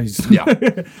hunter. Yeah.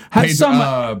 Have Hey, some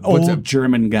what's old it?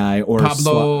 German guy or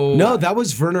Pablo. No, that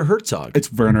was Werner Herzog.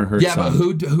 it's Werner Herzog. Yeah, but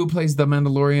who plays the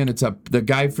Mandalorian? It's the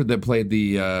guy that played the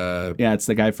Yeah, it's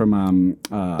the guy from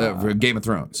for Game of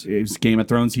Thrones. it was Game of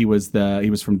Thrones. He was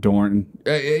from Dorne.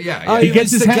 Yeah, Oh, yeah. He he gets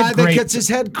was his the head guy that raped. gets his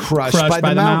head crushed by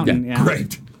the mountain. Yeah.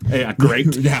 Great. Yeah,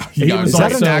 great. Yeah, He yeah. was Is that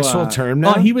an also, actual term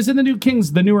now? He was in the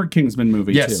newer Kingsman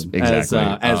movie Yes, too. exactly.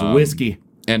 As Whiskey.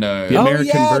 And The Oh American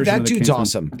yeah, version that of the dude's Kingsman.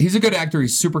 awesome. he's a good actor.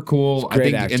 He's super cool. I great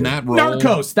think actor. in that role,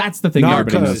 Narcos. That's the thing.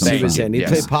 everybody knows Narcos, him he was from. in. He Yes.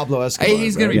 played Pablo Escobar. Hey,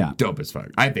 he's gonna be Yeah. dope as fuck.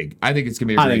 I think it's gonna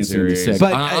be a I great think it's gonna be series. sick.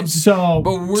 But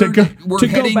we're to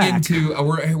go heading back. into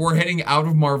we're heading out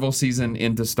of Marvel season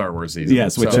into Star Wars season.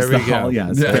 Yes, which So- is There the we go. hell.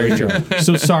 Yes, very true.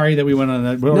 So sorry that we went on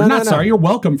that. Well, No, not no. sorry. You're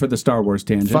welcome for the Star Wars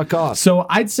tangent. Fuck off. So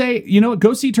I'd say,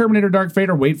 go see Terminator Dark Fate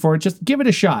or wait for it. Just give it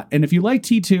a shot. And if you like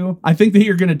T2, I think that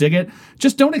you're going to dig it.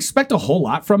 Just don't expect a whole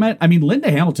lot from it. I mean, Linda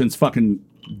Hamilton's fucking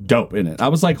dope in it. I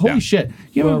was like, holy shit.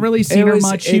 You haven't really seen her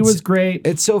much. She was great.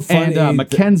 It's so funny. And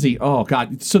Mackenzie, oh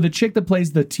God. So the chick that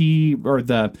plays the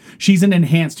she's an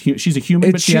enhanced, she's a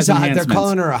human, but she has they're enhancements.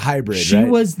 calling her a hybrid. She right?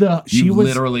 was the, she You was,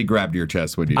 literally grabbed your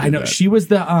chest when you did I know, that. she was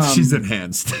the, She's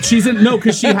enhanced. She's in no,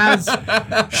 because she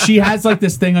has like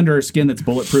this thing under her skin that's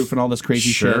bulletproof and all this crazy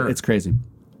Sure. shit. It's crazy.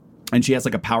 And she has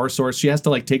like a power source. She has to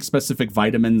like take specific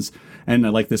vitamins and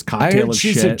like this I cocktail heard of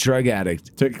she's shit. a drug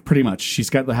addict. Pretty much, she's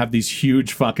got to have these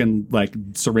huge fucking like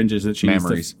syringes that she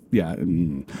Memories. needs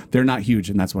to, they're not huge,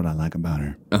 and that's what I like about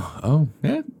her. Oh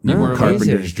yeah, you No, were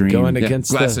Carpenter's dream. Going yeah,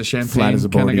 against glass the of champagne, Flat as a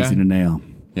board, kinda easy to guy. nail.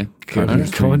 Yeah,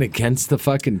 going against the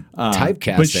fucking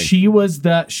typecasting. But she was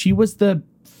the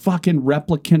fucking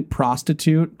replicant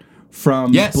prostitute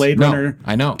from Yes, Blade no, Runner.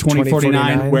 I know.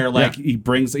 2049, where like Yeah.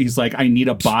 he's like, I need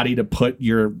a body to put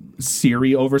your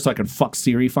Siri over so I can fuck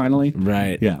Siri finally.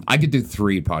 Right. Yeah. I could do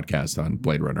 3 podcasts on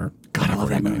Blade Runner. God, I love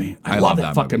that movie. I love love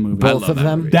that fucking movie. Both of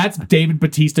them? That's David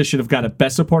Bautista should have got a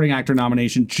Best Supporting Actor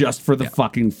nomination just for the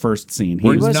fucking first scene. He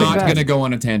We're was wasn't not bad. going to go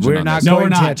on a tangent. We're on not this. no, going we're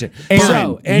not. tangent. Aaron,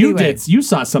 So, anyway. you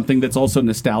saw something that's also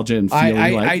nostalgia and feel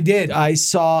I did. I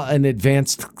saw an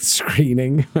advanced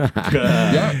screening.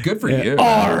 Yeah, good for you.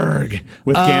 Arg.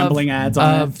 with gambling ads on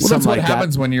it. Well, that's something what like that.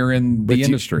 happens when you're in the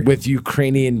industry. With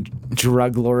Ukrainian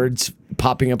drug lords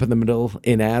popping up in the middle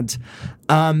in ads.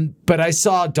 But I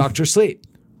saw Dr. Sleep.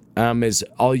 As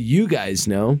all you guys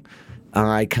know,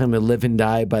 I kind of live and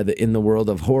die in the world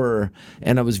of horror,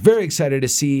 and I was very excited to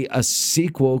see a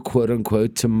sequel, quote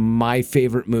unquote, to my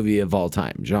favorite movie of all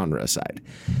time, genre aside.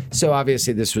 So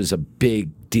obviously this was a big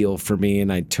deal for me,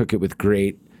 and I took it with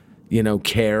great,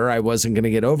 care. I wasn't going to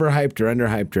get overhyped or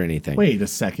underhyped or anything. Wait a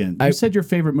second. You said your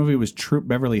favorite movie was Troop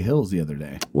Beverly Hills the other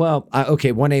day. Well,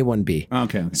 okay, 1A, 1B.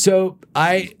 Okay. So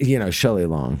Shelley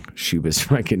Long, she was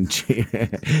fucking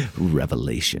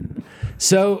revelation.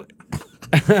 So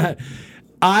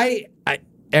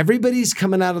everybody's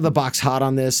coming out of the box hot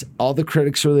on this. All the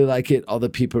critics really like it. All the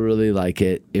people really like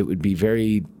it. It would be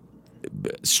very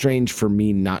strange for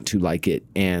me not to like it.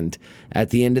 And at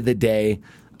the end of the day,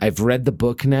 I've read the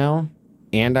book now.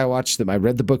 And I watched them. I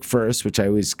read the book first, which I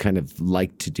always kind of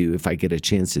like to do if I get a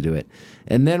chance to do it,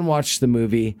 and then watch the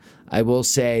movie. I will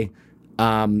say,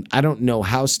 I don't know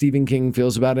how Stephen King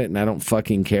feels about it, and I don't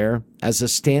fucking care. As a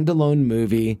standalone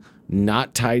movie,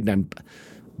 not tied,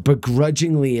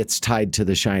 begrudgingly, it's tied to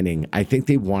The Shining. I think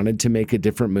they wanted to make a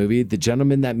different movie. The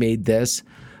gentleman that made this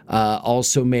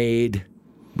also made.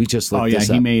 We just looked this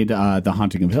up. He made The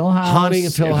Haunting of Hill House. Haunting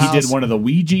of Hill House. He did one of the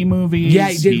Ouija movies. Yeah,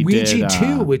 he did Ouija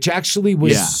 2, which actually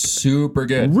was super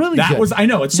good. really That good. was, I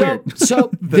know, it's weird. So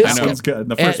this That one's good.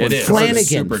 The first and one is.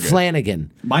 Super good.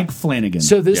 Flanagan. Mike Flanagan.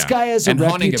 So this Yeah. guy has a And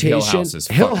Haunting of Hill reputation. House is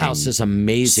Hill fucking House is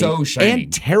amazing, so shining.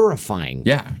 and terrifying.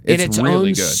 Yeah, in it's its really own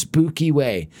good. spooky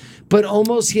way. But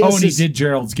almost he has and he this- did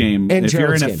Gerald's Game. And If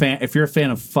Gerald's you're Game. if you're a fan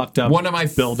of fucked up, One of my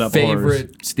build-up favorite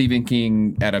horrors. Stephen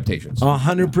King adaptations.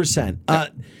 100%.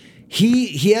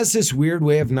 He has this weird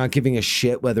way of not giving a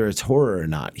shit whether it's horror or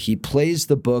not. He plays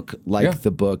the book like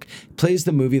the book, plays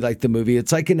the movie like the movie.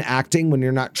 It's like in acting when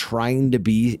you're not trying to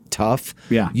be tough.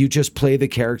 Yeah. You just play the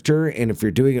character, and if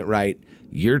you're doing it right,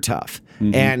 you're tough.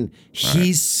 And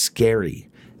he's scary.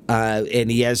 And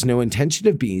he has no intention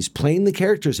of being. He's playing the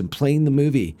characters and playing the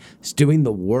movie. He's doing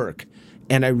the work.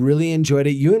 And I really enjoyed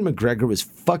it. Ewan McGregor was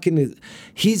fucking...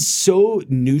 He's so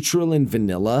neutral and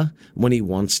vanilla when he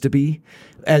wants to be.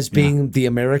 As being the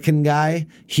American guy,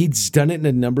 he's done it in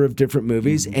a number of different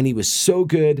movies, and he was so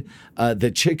good.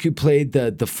 The chick who played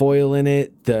the foil in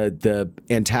it, the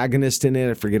antagonist in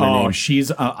it, I forget her name. Oh,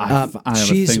 she's I have a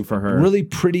she's thing for her. really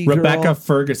pretty girl. Rebecca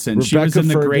Ferguson. She was Rebecca in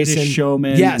The Greatest Ferguson.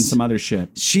 Showman Yes. and some other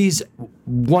shit. She's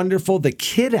wonderful. The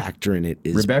kid actor in it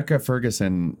is Rebecca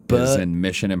Ferguson is in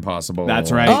Mission Impossible.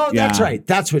 That's right. Oh, Yeah. that's right.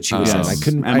 That's what she was in. I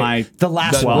couldn't. The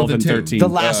last 12 one. and 13. The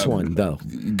last one though.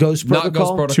 Ghost Not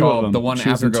Protocol. Ghost Two of Protocol. them. The one She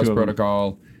was after in two Ghost of them.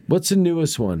 Protocol. What's the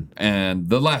newest one? And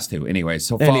the last two, anyway.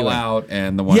 So Anyway. Fallout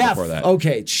and the one before that.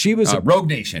 Okay, she was Rogue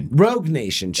Nation. Rogue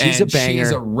Nation. She's And a banger.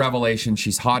 She's a revelation.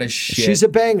 She's hot as shit. She's a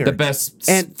banger. The best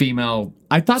And- female.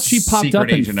 I thought she popped secret up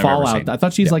in agent I've ever Fallout. seen. I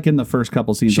thought she's Yeah. like in the first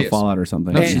couple scenes She of is. Fallout or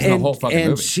something. No, she's in the whole fucking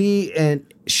movie.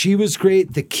 She was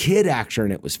great. The kid actor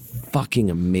in it was fucking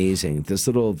amazing. This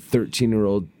little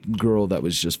 13-year-old girl that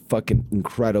was just fucking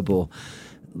incredible.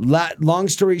 Long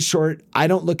story short, I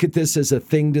don't look at this as a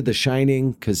thing to The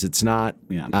Shining because it's not.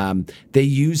 Yeah. They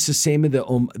use the same of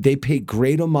the. They pay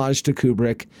great homage to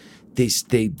Kubrick.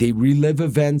 They relive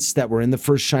events that were in the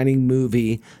first Shining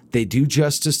movie. They do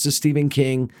justice to Stephen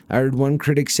King. I heard one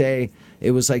critic say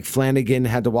it was like Flanagan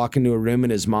had to walk into a room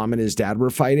and his mom and his dad were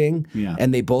fighting,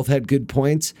 and they both had good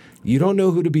points. You don't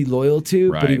know who to be loyal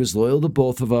to, but he Right. was loyal to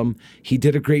both of them. He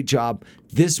did a great job.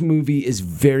 This movie is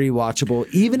very watchable.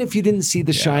 Even if you didn't see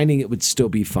The Shining, it would still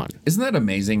be fun. Isn't that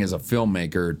amazing as a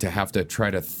filmmaker to have to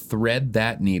try to thread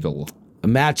that needle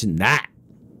Imagine that.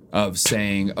 of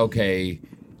saying, okay,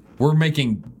 we're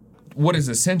making what is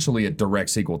essentially a direct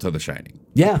sequel to The Shining.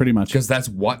 Yeah, pretty much. Because that's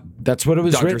what it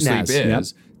was Dr. written Sleep as. is. Yep.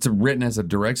 It's written as a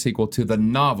direct sequel to the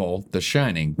novel The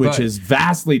Shining, Which But is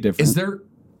vastly different. is there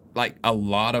like a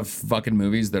lot of fucking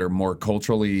movies that are more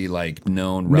culturally like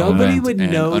known? Nobody relevant, would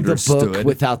and know the understood? book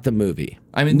without the movie.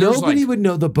 I mean, there's nobody like- would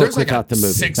know the book there's like without the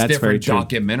movie. 6 That's very different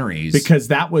true. documentaries because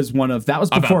that was about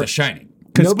before The Shining.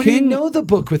 Because Nobody would know the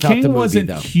book without King the movie, wasn't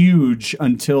though. huge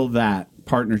until that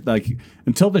partner,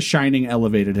 until The Shining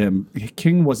elevated him.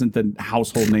 King wasn't the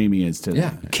household name he is today.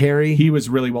 Yeah. Carrie. He was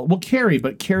really well, Carrie,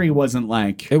 but Carrie wasn't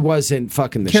like. It wasn't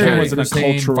fucking The Carrie Shining. wasn't a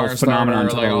Christine, cultural Firestarter, phenomenon.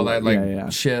 like all that like Yeah.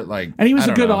 shit. Like, And he was I a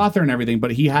don't good know. author and everything,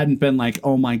 but he hadn't been like,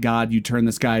 oh my God, you turn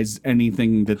this guy's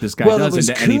anything that this guy Well, does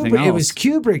into anything else. It was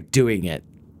Kubrick doing it.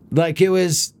 Like it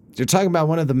was. You're talking about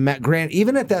one of the Grant.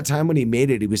 Even at that time when he made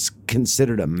it, he was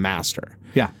considered a master.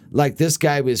 Yeah. Like this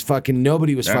guy was fucking.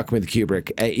 Nobody was fucking with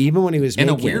Kubrick. Even when he was In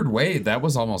a making weird it. way, that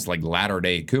was almost like latter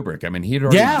day Kubrick. I mean, he'd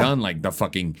already Yeah. done like the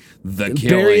fucking The Killing.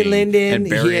 Barry Lyndon, and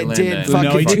Barry he did Lyndon. fucking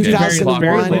no, he didn't do Barry, 2001.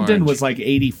 Barry Clockwork Lyndon Orange. was like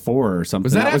 84 or something.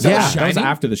 Was that after was, The That was Shining?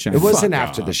 after The Shining. It wasn't Fuck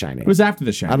after off. The Shining. It was after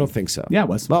The Shining. I don't think so. Yeah, it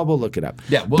was. Well, we'll look it up.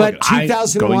 Yeah, we'll but look it up.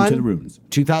 2001. Going to the ruins.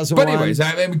 2001. But anyways,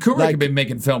 I mean, Kubrick Like- had been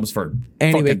making films for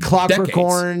Anyway, fucking Clockwork decades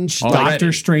Orange, already. Doctor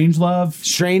Strangelove.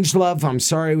 Strangelove. I'm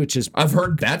sorry, which is I've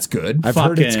heard that's good. I've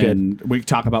heard it's good. Fucking- We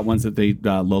talk about ones that they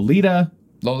Lolita.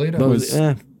 Lolita was-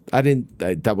 I didn't.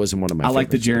 That wasn't one of my. I like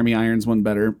the favorites. Jeremy Irons one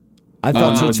better. I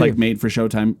thought so It was too. like made for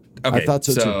Showtime. Okay, thought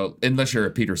so, so unless you're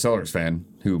a Peter Sellers fan,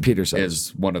 who Peter Sellers.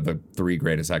 is one of the 3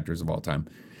 greatest actors of all time.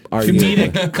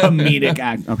 Comedic, comedic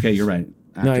act. Okay, you're right.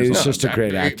 No, he was Actors. just a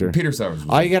great actor. Peter Sellers. Was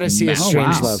All you got to see is Oh,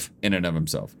 wow. Strangelove. in and of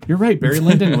himself. You're right. Barry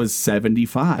Lyndon was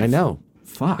 75. I know.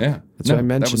 Fuck. Yeah, That's why I that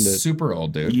mentioned was it. super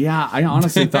old, dude. Yeah, I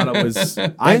honestly thought it was.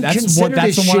 And That's considered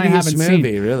that's his the one I haven't shittiest seen.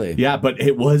 movie, really. Yeah, but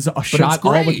it was a shot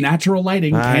all with great. natural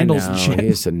lighting, candles and shit.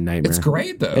 It's a nightmare. It's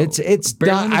great though. It's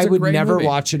Barry not, Lyndon's I a would great never movie.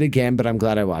 watch it again, but I'm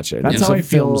glad I watched it. That's It's how a I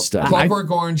feel. film stuff.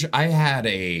 Clockwork Orange. I had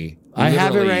a. I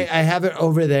have it literally- right. I have it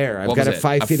over there. I've what got was it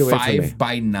 5 feet away from me.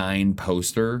 5x9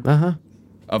 poster.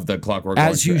 Of the Clockwork As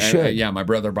Orange. you And, should. yeah, my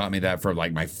brother bought me that for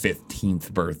like my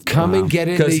 15th birthday. Come and get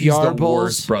it Because at he's the Yarbles.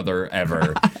 worst brother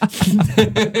ever.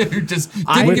 Who just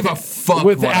didn't give a fuck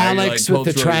with what I, Alex like,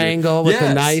 with the culturally- triangle with the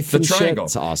Yes, knife the and shit. triangle.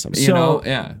 It's awesome. You know,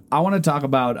 yeah. I want to talk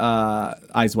about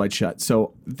Eyes Wide Shut.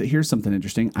 So here's something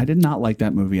interesting. I did not like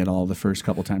that movie at all the first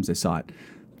couple times I saw it.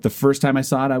 The first time I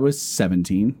saw it, I was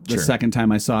 17. The Sure. second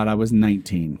time I saw it, I was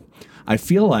 19. I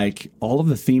feel like all of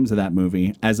the themes of that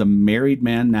movie, as a married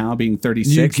man now being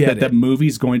 36, You that get the it.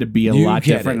 movie's going to be a You lot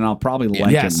get different, it. and I'll probably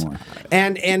like Yes, it more.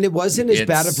 and it wasn't as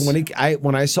bad It's- if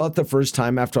when I saw it the first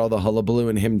time after all the hullabaloo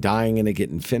and him dying and it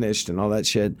getting finished and all that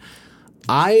shit.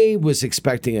 I was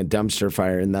expecting a dumpster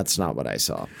fire, and that's not what I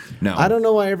saw. No. I don't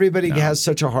know why everybody has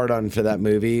such a hard on for that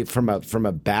movie from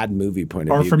a bad movie point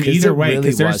of Or view. from 'cause either it way,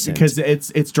 really because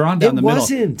wasn't. it's drawn down It the middle.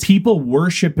 wasn't. People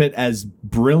worship it as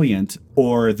brilliant,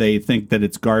 or they think that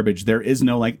it's garbage. There is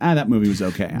no like, that movie was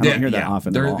okay. I don't hear that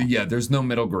often at all. Yeah, there's no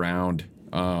middle ground.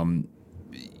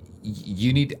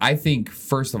 You need. I think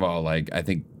first of all, I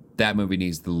think that movie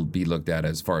needs to be looked at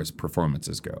as far as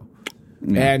performances go.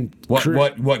 and What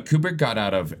Kubrick got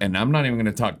out of, and I'm not even going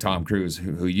to talk Tom Cruise,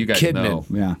 who you guys Kidman. know.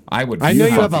 Yeah. I would. I know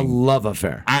you have a fucking- love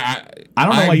affair. I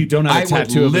don't know why you don't have a I would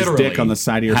tattoo of his dick literally on the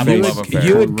side of your have face. a love affair.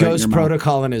 You Right would in Ghost your mouth.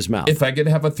 Protocol in his mouth. If I could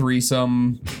have a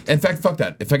threesome, in fact, fuck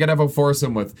that. If I could have a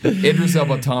foursome with Idris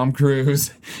Elba, Tom Cruise,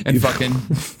 and fucking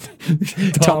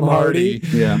Tom Hardy,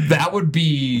 Yeah. that would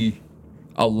be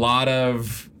a lot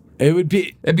of It'd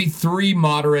be 3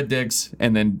 moderate dicks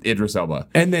and then Idris Elba.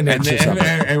 And then Idris Elba.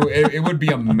 and it would be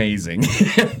amazing.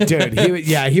 Dude,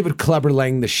 he would clubber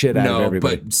lang the shit out of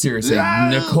everybody. But seriously,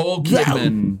 Nicole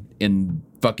Kidman in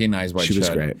fucking Eyes Wide She was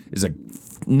Shut great. is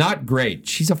not great.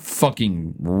 She's a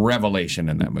fucking revelation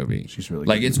in that movie. She's really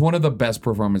like good. it's one of the best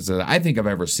performances I think I've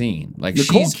ever seen. Like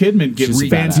Nicole she's Kidman gives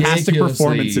fantastic ridiculously-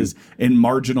 performances in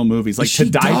marginal movies, like She To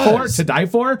Die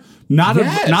For. Not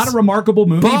Yes. not a remarkable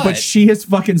movie, but she is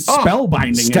fucking spellbinding. in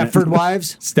it. Stepford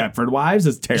Wives. Stepford Wives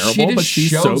is terrible, She just but she's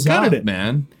so shows good up, at it.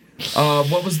 man.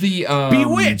 What was the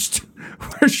Bewitched.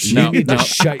 Where she No, You just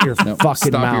shut your fucking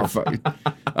stop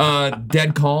mouth.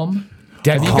 Dead Calm.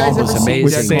 Dead Have you Calm guys ever was seen amazing.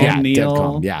 with Dead Sam Yeah, Calm? Dead Neill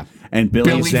Calm, yeah. and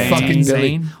Billy, Billy Zane. fucking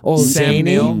Zane. Oh, Sam Zany.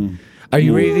 Neill. Are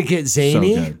you ready to get So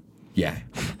zany? good. Yeah.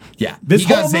 Yeah. This he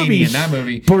got whole zany movie- in that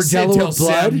movie. Bordello Until of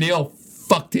Blood? Sam Neill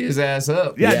fucked his ass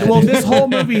up. Yeah, well, this whole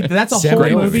movie, that's a Sam whole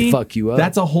Neill will movie. fuck you up.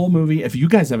 That's a whole movie. If you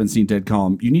guys haven't seen Dead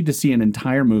Calm, you need to see an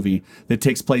entire movie that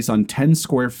takes place on 10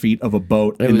 square feet of a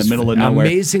boat in the was middle of nowhere.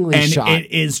 amazingly and shot.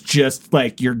 it is just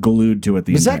like you're glued to it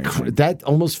the Was entire that time. that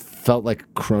almost felt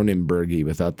like Cronenberg-y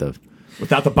without the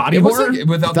Without the body It horror? wasn't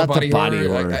without the Without the body, body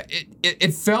horror. horror.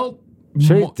 It felt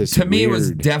Sure, this to me it was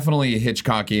weird- definitely a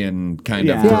Hitchcockian kind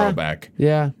Yeah. of throwback.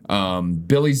 yeah.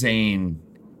 Billy Zane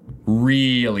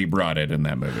really brought it in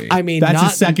that movie. I mean, That's not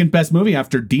his second best movie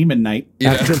after Demon Night.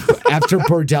 after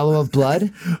Bordello of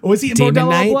Blood. Was he in Demon Bordello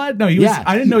Night? of Blood? No, he was. Yeah.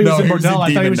 I didn't know he was No, in he was in Bordello. I thought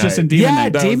he Demon was just in Night. Demon Yeah,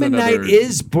 Night. That was Demon another- Night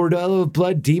is Bordello of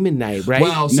Blood. Demon Night, right?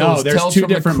 Wow, so No, it's there's Tales two from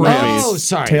the different Crypt. movies. Oh,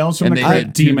 sorry. Tales from And the they Crypt,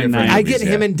 did two Demon different Night. I get yeah.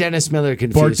 him and Dennis Miller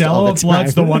confused all Bordello the of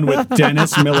Blood's the time. one with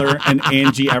Dennis Miller and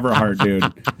Angie Everhart,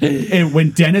 dude. And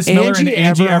when Dennis Miller and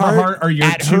Angie Everhart are your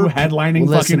at two her- headlining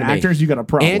Well, listen fucking to me. actors, you got a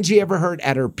problem. Angie Everhart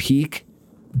at her peak,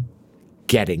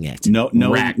 getting it.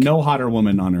 Rack. no hotter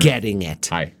woman on earth. Getting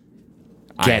it. I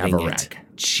Getting have a it. rack.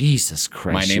 Jesus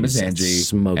Christ. My she name was is a Angie,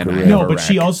 smoker. and I rack. have No, a but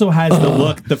she rack. also has the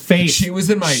look, the face. She was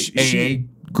in my AA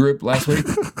group last week.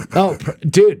 Oh,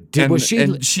 dude, and, was she?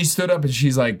 and she stood up and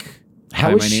she's like, How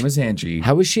 "Hi, is my she- name is Angie,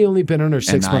 How has she only been on her and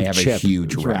 6 I month have chip? a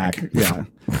huge rack." Yeah.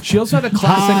 She also had a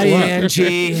classic Hi, look.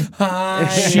 Angie.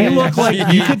 She looked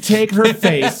like you could take her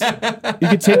face, you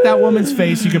could take that woman's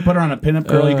face, you could put her on a pinup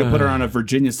girl, you could put her on a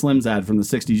Virginia Slims ad from the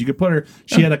 60s. You could put her,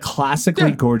 she had a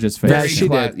classically gorgeous face. Yeah, she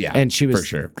did. Yeah, and she was for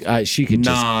sure. She could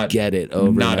Not just get it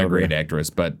over. Not and a over. great actress,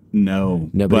 but No.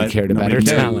 Nobody but cared about her nobody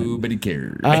cared. talent. nobody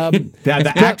cared.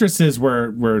 The actresses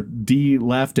were D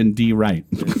left and D right.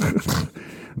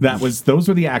 Those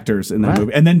were the actors in that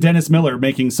movie. And then Dennis Miller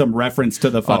making some reference to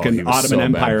the he fucking was Ottoman so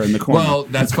Empire bad. in the corner. Well,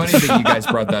 that's funny that you guys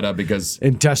brought that up because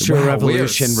Industrial we are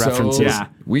Revolution so- references. Yeah.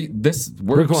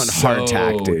 we're going hard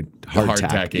tack, dude. Hard tack.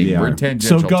 tacking. Yeah. We're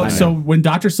tangential. So when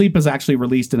Dr. Sleep is actually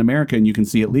released in America and you can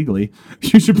see it legally,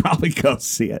 you should probably go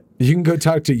see it. You can go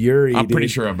talk to Yuri. I'm pretty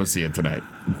dude. sure I'm gonna see it tonight.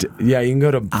 Yeah, you can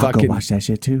go to fucking. that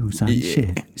shit too. Son.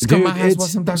 Shit. It's got my Dude, house it's- with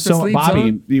some Dr. So, Sleep,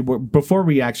 Bobby, son. before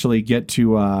we actually get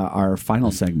to our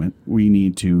final segment, we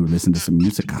need to listen to some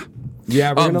music. Yeah,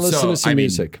 we're gonna listen to some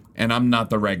music. And I'm not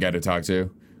the right guy to talk to.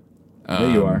 There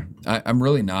you are. I'm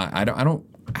really not. I don't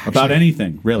About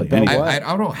anything, really. anything. I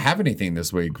don't have anything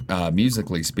this week,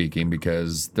 musically speaking,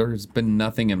 because there's been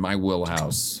nothing in my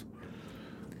wheelhouse.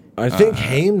 I think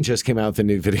Haim just came out with a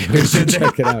new video. You should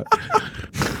check it out.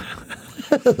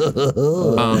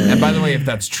 And by the way, if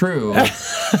that's true,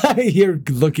 You're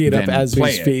looking it up then as we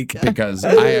play it, speak. because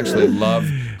I actually love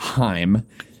Haim.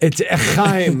 It's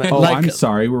Chaim. Oh, like, I'm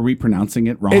sorry. Were we pronouncing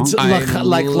it wrong? It's I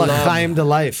like love- L'chaim to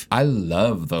life. I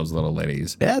love those little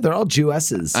ladies. Yeah, they're all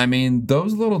Jewesses. I mean,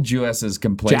 those little Jewesses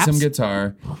can play Japs? some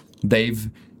guitar. They've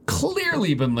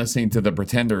clearly been listening to the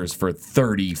Pretenders for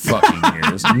 30 fucking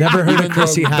years. Never heard of Even though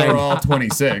Chrissy They're Hynde. all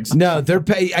 26. No,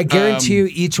 I guarantee you,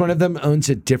 each one of them owns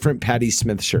a different Patti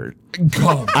Smith shirt.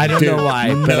 God, I don't know dude, why,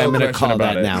 but no I'm going to question call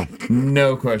about that it. now.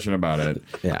 No question about it.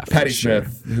 Yeah, for Patti sure.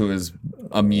 Smith, who is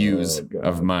a muse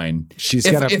of mine. She's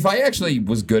if, got a- if I actually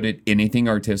was good at anything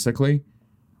artistically,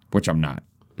 which I'm not.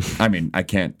 I mean, I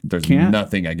can't. There's Can't?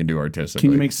 nothing I can do artistically.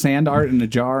 Can you make sand art in a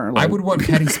jar? I would want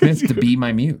Patti Smith to be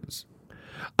my muse.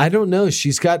 I don't know.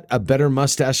 She's got a better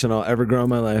mustache than I'll ever grow in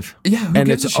my life. Yeah, who and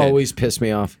gives it's a shit? always pissed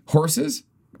me off. Horses?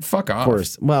 Fuck off.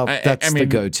 Horse. Well, that's the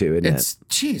go-to, isn't it's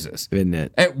Jesus. Isn't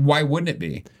it? And why wouldn't it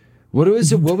be? What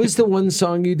was it? What was the one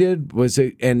song you did? Was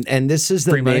it? And this is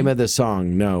the Free Money? name of the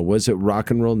song. No, was it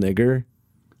Rock and Roll Nigger?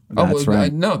 That's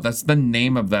right. No, that's the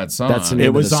name of that song. That's the name It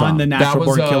of was the on song. the That Natural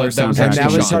was, Born Killer that was soundtrack. And that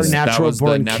actually was our Sean's. Natural That was the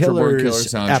Born Natural Born Killer Killers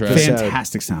soundtrack. episode.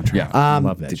 Fantastic soundtrack. Yeah.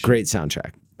 Love that shit. Great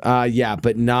soundtrack. Yeah,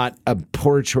 but not a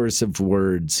poor choice of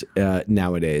words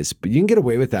nowadays. But you can get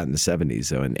away with that in the 70s,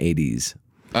 though, and 80s.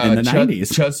 in the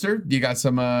 90s. Chudster, you got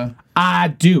some I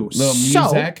do. little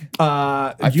music?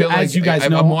 I feel like as you guys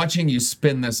know, I'm watching you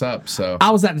spin this up. So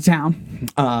I was out of town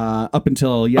up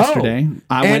until yesterday.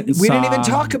 I and went and we didn't saw- even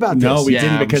talk about No, this. we Yeah,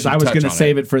 didn't we because should I was touch going to on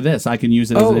save it for this. I can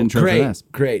use it as an intro great, for this.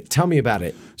 great. Tell me about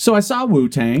it. So I saw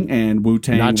Wu-Tang, and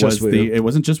Wu-Tang Not just was Wu. it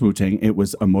wasn't just Wu-Tang, it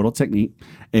was Immortal Technique.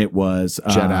 It was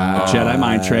Jedi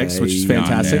Mind Tricks, which is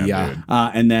fantastic. Yeah.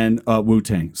 And then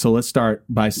Wu-Tang. So let's start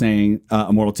by saying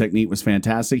Immortal Technique was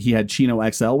fantastic. He had Chino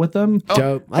XL with them.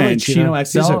 Dope. I like And Chino. Chino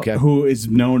XL, He's okay. who is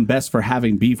known best for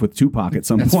having beef with Tupac at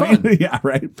some point. Yeah,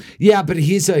 right. Yeah, but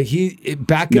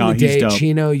back in No, the he's day, dope.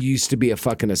 Chino used to be a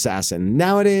fucking assassin.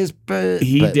 Nowadays,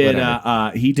 He but did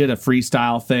whatever. he did a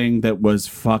freestyle thing that was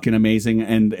fucking amazing,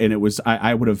 and it was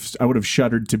I would have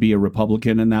shuddered to be a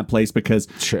Republican in that place because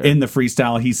Sure. in the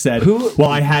freestyle he said, well,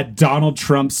 I had Donald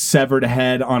Trump's severed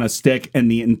head on a stick, and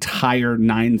the entire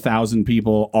 9,000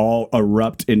 people all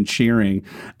erupt in cheering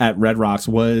at Red Rocks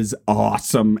was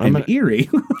awesome and eerie.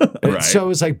 So it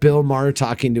was like Bill Maher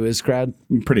talking to his crowd.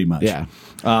 Pretty much. Yeah.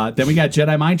 Then we got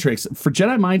Jedi Mind Tricks. For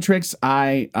Jedi Mind Tricks,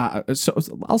 so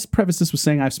I'll preface this with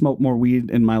saying I've smoked more weed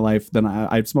in my life than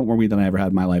I've smoked more weed than I ever had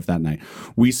in my life that night.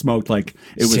 We smoked like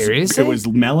Seriously? it was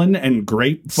melon and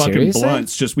grape fucking Seriously?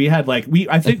 blunts. Just we had like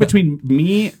I think between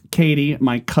me, Katie,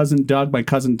 my cousin Doug, my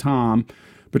cousin Tom,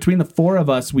 between the four of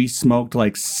us, we smoked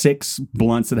like 6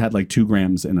 blunts that had like 2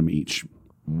 grams in them each.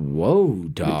 Whoa,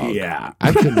 dog. Yeah.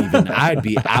 I couldn't even, I'd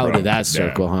be out of that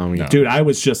circle, homie. Dude, I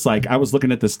was just like, I was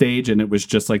looking at the stage and it was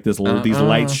just like these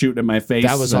lights shooting at my face.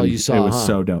 That was all and you saw, It was huh?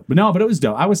 so dope. But no, but it was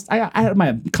dope. I had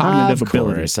my cognitive Of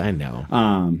ability. course, I know.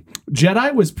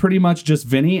 Jedi was pretty much just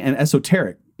Vinny and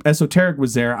Esoteric. Esoteric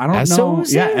was there. I don't Esso know.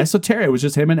 was Yeah, there? Esoteric. It was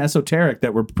just him and Esoteric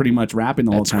that were pretty much rapping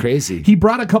the whole That's time. crazy. He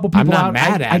brought a couple people I'm not out.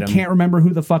 mad at I him. can't remember who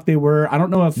the fuck they were. I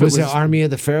don't know if Was it it was Army of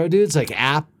the Pharaoh dudes? Like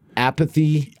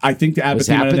Apathy? I think the Was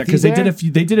Apathy might have Apathy because they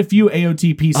there? did a few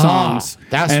AOTP songs,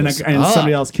 that's and what's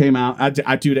somebody up. else came out.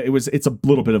 Dude, it's a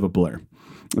little bit of a blur,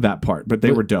 that part, but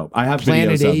they were dope. I have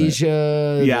Planet videos of it.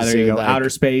 Asia? Yeah, Was there you it go. like- Outer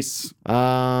Space,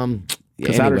 Yeah,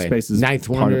 because Outer anyway, Space is Ninth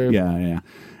part of- Wonder. yeah.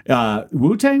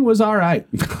 Wu-Tang was all right.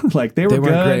 Like they were weren't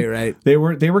good. great, right?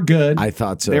 They were good. I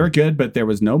thought so. They were good, but there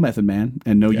was no Method Man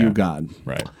and no You God.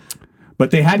 right. But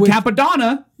they had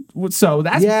Capadonna, so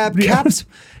that's Caps.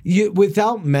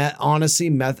 Without meth, honestly,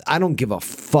 meth. I don't give a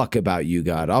fuck about You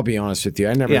God. I'll be honest with you.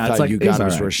 I never Yeah, it's thought like- You it's God all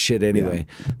was right. worth shit anyway.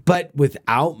 But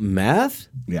without meth,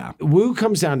 Yeah. Wu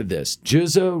comes down to this: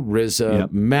 Jizza, RZA,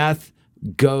 Yep. meth,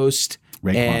 Ghost,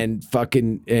 Raekwon. and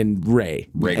fucking and Ray.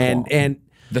 Raekwon. And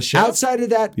The chef? outside of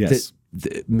that, Yes.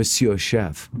 the Monsieur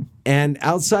Chef. And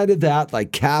outside of that,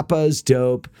 like Kappa's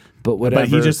dope, but whatever.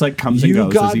 he just, like, comes and You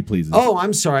goes as he pleases. Oh,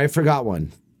 I'm sorry, I forgot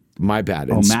one. My bad.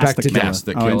 Oh, Inspector Master Deck.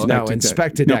 Master Killer. No,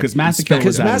 Inspector No, Deck. 'cause Master Killer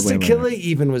was added way Master later. Killer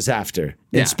even was after.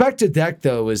 Yeah. Inspector Deck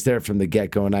though was there from the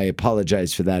get go, and I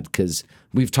apologize for that because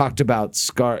we've talked about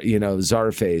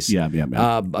Czarface.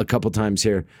 Yeah. A couple times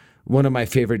here. One of my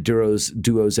favorite duos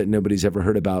that nobody's ever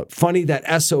heard about. Funny that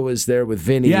Esso was there with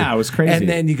Vinny. Yeah, it was crazy. And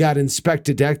then you got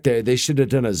Inspector Deck there. They should have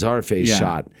done a Czarface Yeah.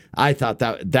 shot. I thought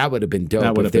that would have been dope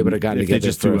That would if have they been- would have gotten if they together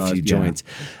just for do a few yeah. joints.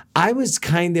 I was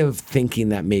kind of thinking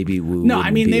that maybe Wu. No, I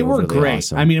wouldn't mean be they were overly great.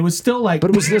 awesome. I mean it was still like,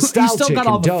 But it was you still nostalgic got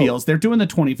all and the dope. feels. They're doing the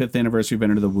 25th anniversary of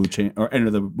Enter the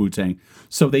Wu-Tang,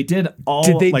 so they did all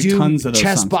Did they like do tons of those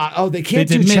chess songs. box? Oh, they can't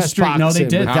They do did chess Mystery. boxing No, they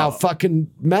did. without fucking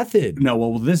method. No,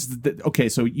 well, okay.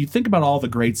 So you think about all the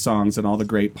great songs and all the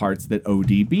great parts that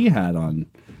ODB had on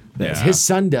this. His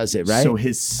son does it, right? So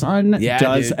his son Yeah,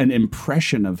 does dude. an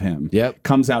impression of him. Yep.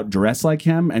 Comes out dressed like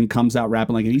him and comes out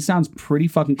rapping like him. He sounds pretty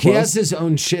fucking he close. has his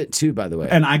own shit too, by the way.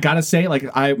 And I gotta say, like,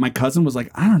 my cousin was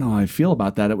like, I don't know how I feel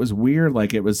about that. It was weird.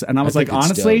 Like it was, and I was think like,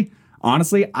 it's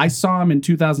honestly, I saw him in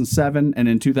 2007 and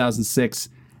in 2006,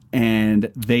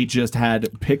 and they just had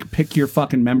pick your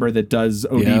fucking member that does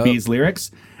ODB's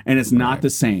lyrics, and it's not the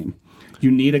same. You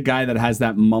need a guy that has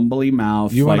that mumbly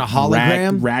mouth. You want like, a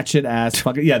hologram? ratchet ass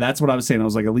fucking. Yeah, that's what I was saying. I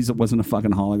was like, at least it wasn't a fucking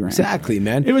hologram. Exactly,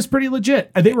 man. It was pretty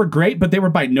legit. They were great, but they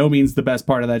were by no means the best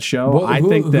part of that show. Well, I who,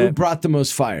 think who that brought the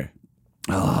most fire?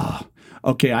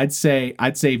 okay, I'd say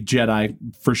Jedi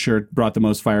for sure brought the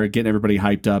most fire, getting everybody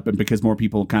hyped up, and because more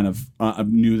people kind of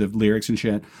knew the lyrics and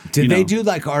shit. Did you they know. do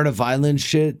like Art of Violence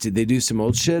shit? Did they do some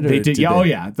old shit? Or They did, yeah. they- Oh,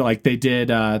 yeah. Like they did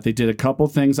a couple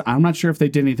things. I'm not sure if they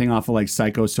did anything off of like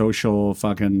psychosocial,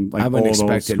 fucking like I wouldn't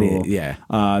old expect school. any.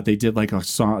 Yeah. They did like a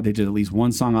song. They did at least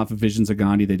one song off of Visions of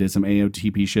Gandhi. They did some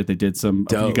AOTP shit. They did some.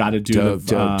 You Dope, got to do dope,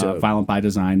 the dope. Violent by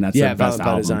Design. That's Yeah, their best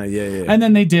Violent by album. Design. Yeah, yeah. And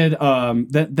then they did.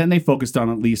 Then they focused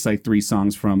on at least like 3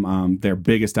 songs from their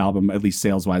biggest album, at least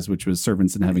sales wise, which was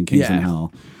Servants in Heaven, Kings in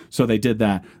Hell. So they did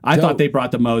that. I thought they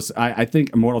brought the most. I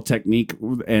think Immortal Technique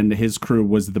and his crew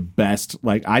was the best.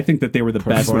 Like, I think that they were the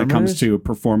best when it comes to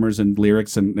performers and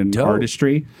lyrics and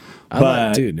artistry.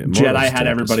 But Jedi had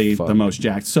everybody the most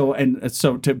jacked. So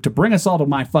to bring us all to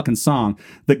my fucking song,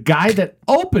 the guy that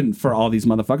opened for all these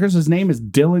motherfuckers, his name is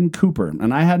Dylan Cooper,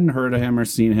 and I hadn't heard of him or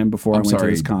seen him before I went to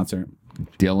this concert.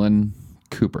 Dylan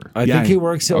Cooper. I think he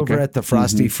works over at the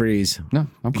Frosty Freeze. No,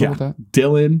 I'm cool with that.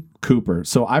 Dylan Cooper.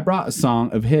 So I brought a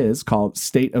song of his called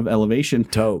 "State of Elevation."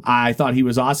 Dope. I thought he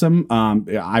was awesome.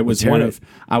 I was one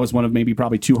of maybe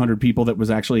probably 200 people that was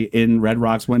actually in Red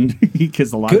Rocks when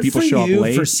because a lot of people show up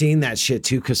late. For seeing that shit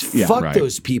too, because fuck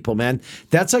those people, man.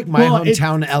 That's like my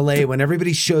hometown, LA, when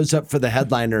everybody shows up for the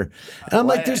headliner, and I'm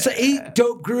like, there's 8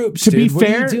 dope groups. To be dude. What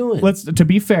fair, are you doing? to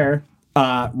be fair.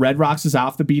 Red Rocks is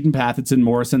off the beaten path. It's in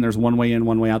Morrison. There's one way in,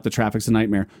 one way out. The traffic's a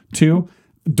nightmare. 2,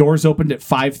 doors opened at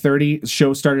 5:30.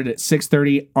 Show started at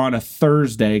 6:30 on a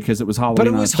Thursday because it was Halloween. But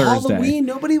it was on a Thursday. Halloween.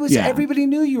 Nobody was. Yeah. Everybody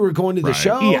knew you were going to the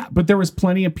show. Yeah, but there was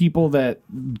plenty of people that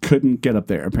couldn't get up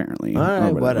there apparently. All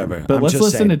right, whatever. But let's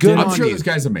listen to Good Dylan. I'm sure this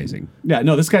guy's amazing. Yeah,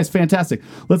 no, this guy's fantastic.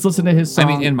 Let's listen to his song. I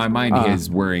mean, in my mind, he is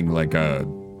wearing like a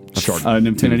short an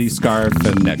infinity scarf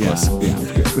and necklace.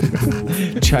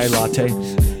 Chai latte.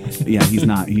 Yeah, he's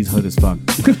not. He's hood as fuck.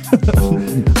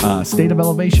 State of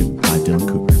Elevation by Dylan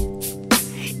Cooper.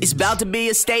 It's about to be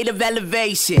a state of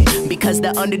elevation because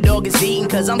the underdog is eating.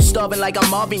 Cause I'm starving like I'm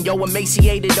Marvin, yo,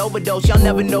 emaciated overdose. Y'all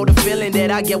never know the feeling that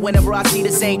I get whenever I see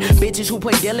the same bitches who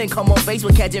play Dylan come on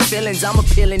Facebook catching feelings. I'm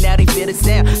appealing now, they feel the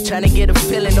sound. Trying to get a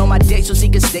feeling on my dick so she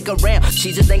can stick around.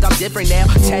 She just think I'm different now.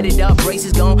 Tatted up,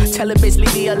 braces gone. Tell her bitch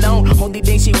leave me alone. Only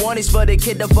thing she want is for the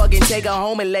kid to fucking take her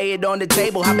home and lay it on the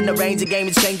table. Hop in the range, the game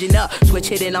is changing up. Switch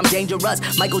hitting, I'm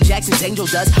dangerous. Michael Jackson's angel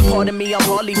dust. Pardon me, I'm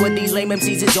Harley with these lame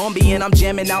MCs is zombie and I'm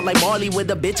jamming out like Marley with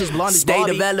the bitches blonde as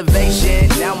Barbie. State of elevation,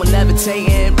 now I'm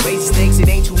levitating. Race stakes, it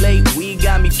ain't too late. We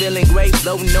got me feeling great,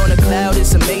 floating on a cloud,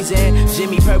 it's amazing.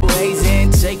 Jimmy Purple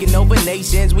hazing, taking over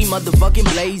nations. We motherfucking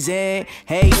blazing.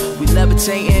 Hey, we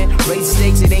levitating. Race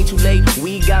stakes, it ain't too late.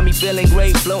 We got me feeling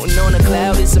great, floating on a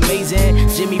cloud, it's amazing.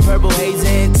 Jimmy Purple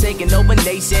hazing, taking over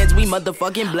nations. We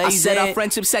motherfucking blazing. I said our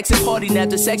friendship, sex, and party.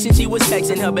 After section, she was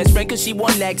texting her best friend cause she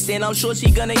won next, and I'm sure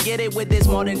she gonna get it with this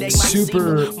modern day.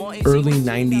 Super early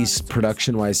 90s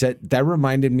production wise. That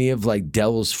reminded me of like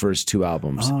Dell's first 2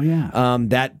 albums. Oh yeah.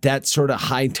 That sort of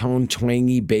high tone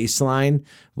twangy bass line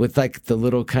with like the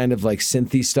little kind of like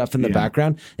synthy stuff in the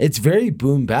background. It's very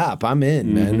boom bap. I'm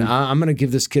in, man. I'm gonna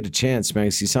give this kid a chance, man.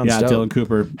 He sounds dope. Dylan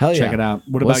Cooper. Hell yeah. Check it out.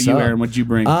 What about you, Aaron? What'd you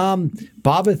bring?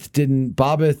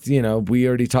 Bobbeth, you know, we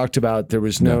already talked about there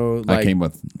was no I came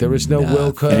with there was no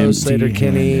Wilco, Slater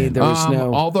Kinney, there was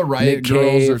no all the Riot Nick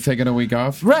Girls Cave. are taking a week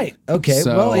off. Right. Okay.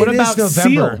 So- Well, What it about is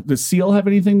November. Seal? Does Seal have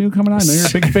anything new coming on? I know you're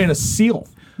a big fan of Seal.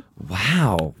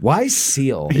 Wow. Why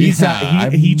Seal? He idea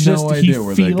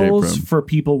where that came feels from. for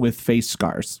people with face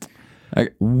scars.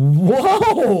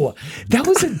 Whoa, that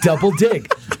was a double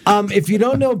dig. If you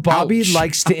don't know, Bobby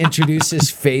likes to introduce his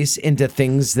face into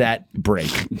things that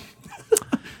break.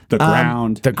 The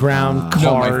ground,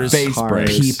 cars, face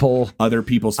breaks. people, other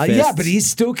people's fists. yeah, but he's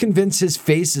still convinced his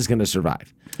face is going to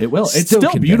survive. It will. It's Still still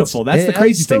convinced. beautiful. That's the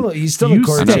crazy thing. He's still a you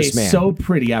gorgeous stay man. so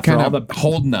pretty after Kind all of the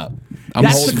holding up. I'm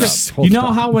That's holding the- up. You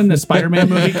know how when the Spider-Man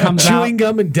movie comes out, Chewing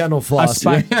gum and dental floss.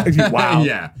 wow,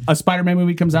 Yeah. a Spider-Man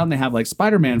movie comes out and they have like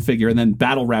Spider-Man figure and then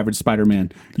Battle Ravaged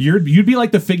Spider-Man. You'd be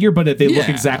like the figure, but they look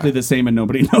Yeah. exactly the same and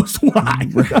nobody knows why.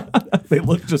 They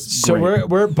look just So great.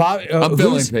 we're Bob. I'm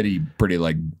feeling pretty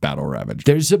like battle ravaged.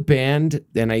 There's a band,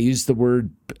 and I use the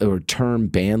word or term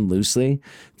band loosely.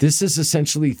 This is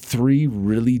essentially 3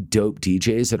 really dope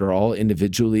DJs that are all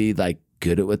individually like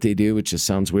good at what they do, which just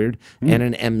sounds weird, and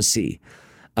an MC.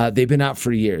 They've been out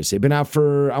for years. They've been out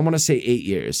for, I want to say 8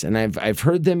 years. And I've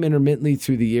heard them intermittently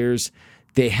through the years.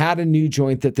 They had a new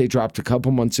joint that they dropped a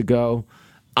couple months ago.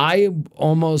 I'm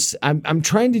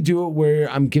trying to do it where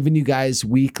I'm giving you guys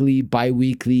weekly,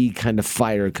 bi-weekly kind of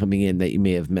fire coming in that you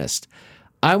may have missed.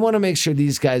 I want to make sure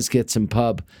these guys get some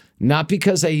pub, not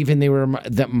because they were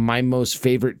my most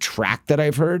favorite track that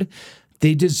I've heard.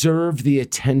 They deserve the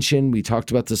attention. We talked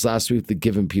about this last week, the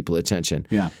giving people attention.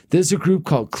 Yeah. There's a group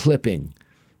called Clipping.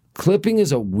 Clipping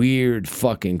is a weird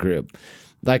fucking group.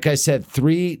 Like I said,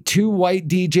 2 white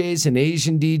DJs, an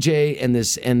Asian DJ, and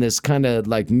this kind of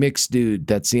like mixed dude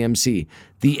that's the MC.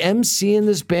 The MC in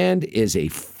this band is a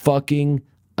fucking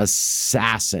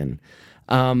assassin.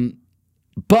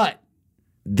 But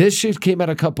this shit came out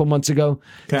a couple months ago.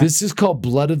 Okay. This is called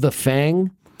Blood of the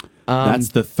Fang. That's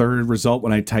the third result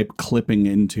when I type clipping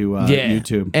into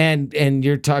YouTube. And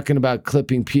you're talking about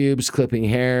clipping pubes, clipping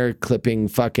hair, clipping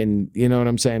fucking, you know what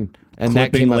I'm saying? And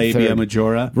that Clipping came up labia third.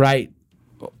 majora. Right.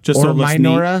 Just or so it looks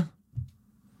minora. neat.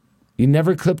 You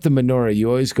never clip the menorah. You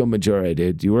always go majora,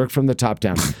 dude. You work from the top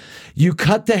down. You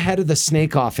cut the head of the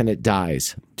snake off and it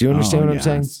dies. Do you understand what I'm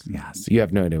saying? Yes. You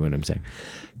have no idea what I'm saying.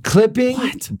 Clipping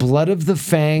Blood of the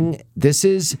Fang. This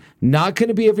is not going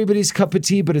to be everybody's cup of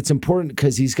tea, but it's important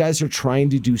because these guys are trying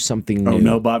to do something new. Oh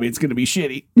no, Bobby, it's going to be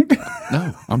shitty.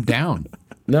 No, I'm down.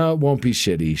 No, it won't be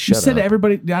shitty. Shut You said up.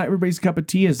 not everybody's cup of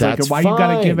tea is That's like, why you got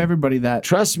to fine. give everybody that?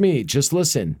 Trust me. Just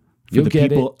listen. For You'll the get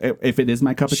people, it. if it is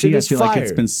my cup of Shit tea, I is feel like it's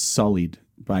fire. been sullied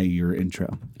by your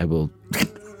intro. I will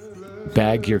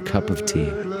bag your cup of tea.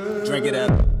 Drink it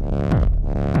up.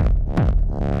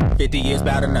 50 years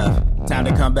about enough. Time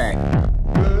to come back.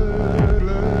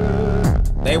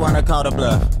 They wanna call the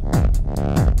bluff.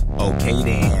 Okay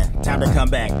then, time to come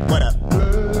back. What up?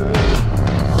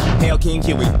 Hail King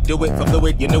Huey, do it for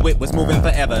fluid, you knew it was moving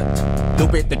forever.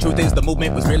 Loop it, the truth is the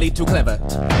movement was really too clever.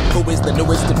 Who is the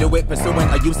newest to do it, pursuing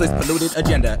a useless polluted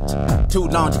agenda? Too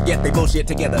long to get they bullshit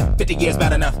together, 50 years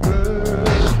about enough.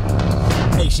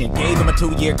 Patient, gave him a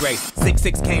 2-year grace.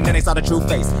 6-6 came, then they saw the true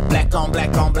face. Black on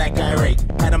black irate.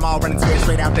 Had them all running scared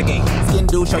straight out the gate. Skin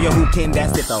do show you who can,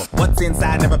 that's it though. What's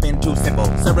inside never been too simple.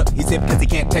 Syrup, he sip cause he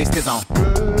can't taste his own.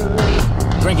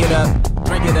 Drink it up.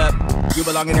 You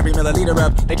belong in every milliliter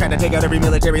of. They tried to take out every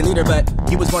military leader, but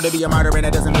he was born to be a martyr, and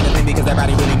that doesn't mean a thing because that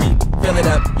body really mean. Fill it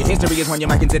up. Your history is one you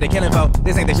might consider killing for.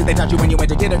 This ain't the shit they taught you when you went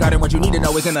to kindergarten. What you need to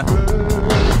know is in the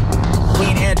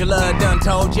Queen Angela done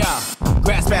told y'all.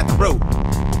 Grasp at the root.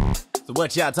 So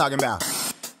what y'all talking about?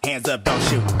 Hands up, don't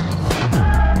shoot.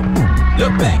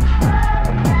 Look back.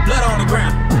 Blood on the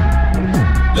ground.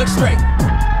 Look straight.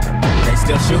 They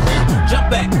still shooting. Jump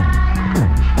back.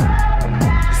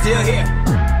 Still here.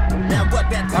 Now what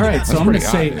that All right, so I'm going to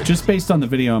say, obvious. just based on the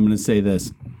video, I'm going to say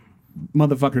this.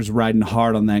 Motherfucker's riding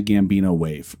hard on that Gambino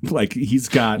wave. Like, he's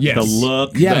got Yes. the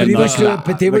look. Yeah, but he was the- doing it.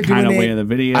 But they the were kind doing of way it. of the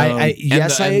video.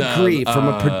 Yes, I agree. From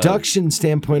a production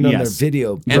standpoint on their Yes.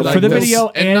 video, And but for like the this- video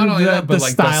and not only the- that, but the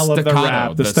like style of the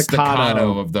rap, the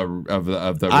staccato. of the I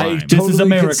rhyme. This is totally could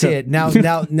America. see it.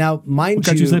 Now, mind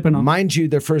got you slipping on? mind you,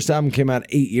 their first album came out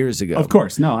 8 years ago. Of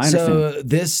course, no, I understand. So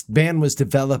this band was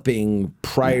developing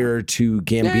prior to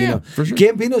Gambino. Yeah, for sure.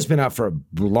 Gambino's been out for a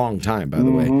long time, by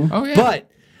the way. Oh, yeah. But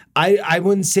I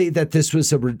wouldn't say that this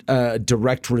was a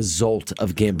direct result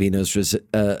of Gambino's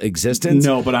existence.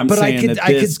 No, but I'm saying that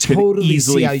this could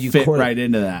easily see how you fit court- right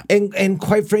into that. And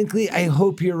quite frankly, I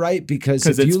hope you're right because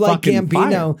 'Cause if it's you like fucking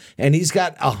Gambino fire. and he's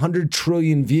got 100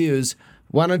 trillion views,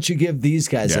 why don't you give these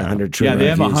guys 100 Yeah, trillion? they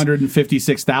have views?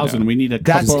 156,000. We need a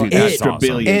That's couple it. extra That's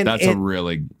billion. And- That's a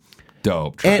really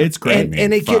dope track. And, It's great.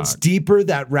 and it gets Fuck. deeper.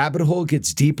 That rabbit hole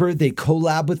gets deeper. They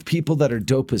collab with people that are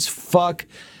dope as fuck.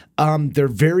 They're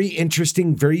very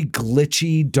interesting, very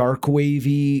glitchy, dark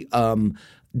wavy.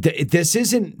 This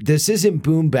isn't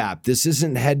boom bap. This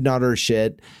isn't head nodder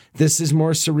shit. This is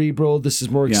more cerebral. This is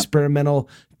more experimental,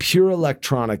 pure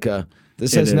electronica.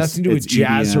 This has is. nothing to do with It's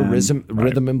jazz or EDM,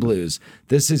 rhythm and blues.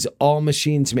 This is all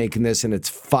machines making this, and it's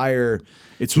fire.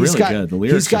 It's He's really got- good. The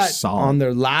lyrics he's got, are solid. On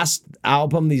their last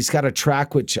album, he's got a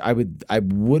track which I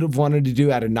would have wanted to do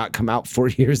had it not come out 4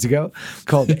 years ago,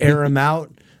 called "Air 'Em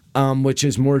Out," which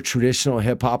is more traditional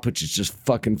hip hop, which is just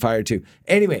fucking fire too.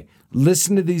 Anyway,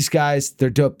 listen to these guys;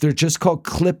 they're dope. They're just called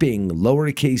Clipping,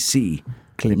 lowercase c.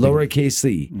 Lowercase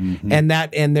c, and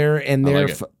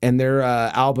their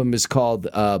album is called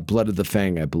Blood of the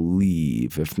Fang, I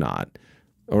believe, if not,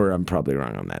 or I'm probably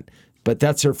wrong on that. But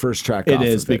that's their first track. It off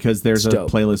is of because there's It's a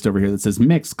dope. playlist over here that says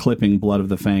mix clipping Blood of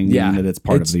the Fang, meaning that it's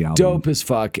part of the album. Dope as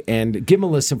fuck, and give them a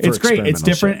listen for It's great. It's experimental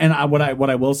different. shit. And what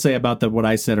I will say about what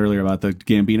I said earlier about the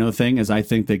Gambino thing is I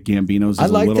think that Gambino's is I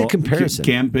like a little the comparison.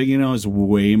 Gambino is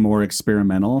way more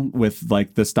experimental with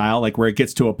like the style, like where it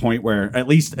gets to a point where at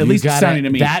least gotta- sounding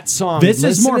to me that song, This is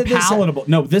listen more to this- palatable.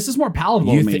 No, this is more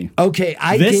palatable to me. Okay,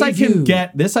 I this gave I can you-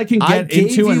 get. This I can I get gave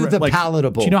into. you And the like,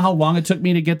 palatable. Do you know how long it took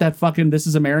me to get that fucking "This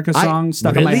Is America" song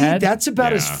stuck in my Really? head? That's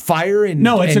about as fire and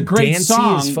No, it's a and great dancey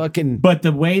song. as fucking. But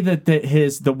the way that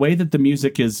the way that the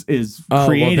music is Oh,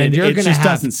 created, well, then you're it gonna just have,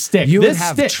 doesn't stick. You this would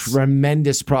have sticks.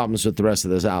 tremendous problems with the rest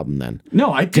of this album. Then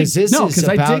No, I dig, because this no, is because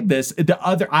I about- dig this. The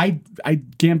other, I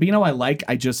Gambino, I like.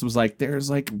 I just was like, there's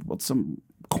like some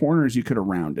corners you could have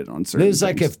rounded on certain. This is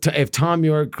like things. if Tom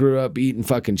York grew up eating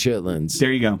fucking chitlins.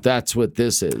 There you go. That's what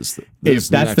this is. This If is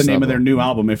that's the next name of level. their new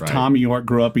album, if Right. Tom York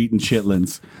grew up eating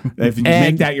chitlins, if you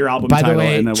And make that your album by title, the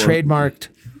way, and it will- trademarked.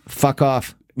 Fuck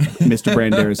off. Mr.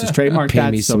 Branderis is trademarked Pay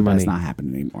that, me so some that's money. not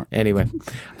happening anymore. Anyway,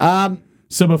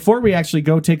 So before we actually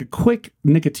go take a quick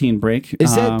nicotine break,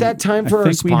 Is it that time for I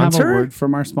our think we have a sponsor? word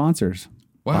from our sponsors.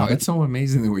 Wow, it's so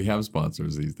amazing that we have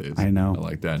sponsors these days. I know. I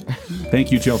like that.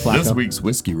 Thank you, Joe Flacco. This week's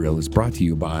Whiskey Reel is brought to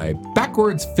you by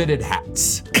Backwards Fitted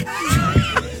Hats.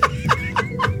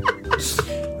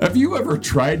 Have you ever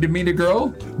tried to meet a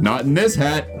girl? Not in this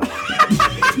hat.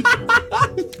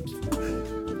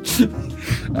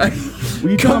 What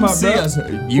are you talking Come about, see bro? us.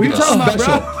 What You are you get a talking about,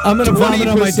 special bro? I'm gonna vomit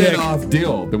on my 20% dick. off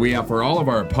deal that we have for all of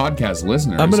our podcast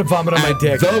listeners. I'm gonna vomit on my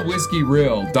dick.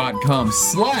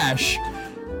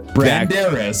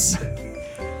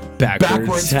 thewhiskeyreel.com/Banderas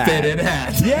Backwards hat. Fitted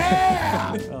Hat.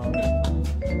 Yeah.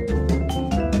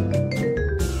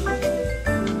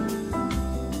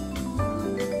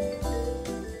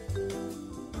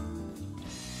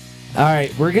 All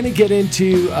right, we're gonna get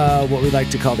into what we like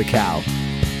to call the cow.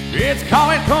 It's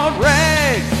coming from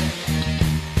Rex.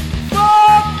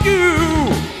 Fuck you.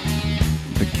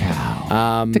 The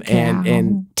cow.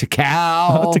 And to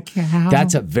cow. Oh, to cow.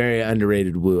 That's a very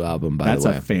underrated Woo album, by That's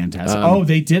the way. a fantastic.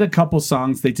 They did a couple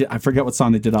songs. They did. I forget what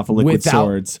song they did off of Liquid Without-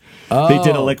 Swords. They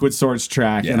did a Liquid Swords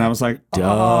track, and I was like,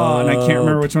 oh, and I can't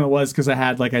remember which one it was because I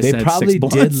had, like I They said, probably 6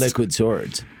 did blunts. Liquid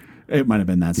Swords. It might have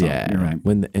been that song. Yeah, You're right.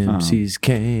 When the MCs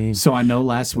came. So I know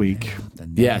last week.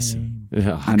 Yes.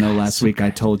 I know last week I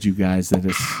told you guys that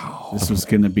this was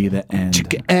going to be the end.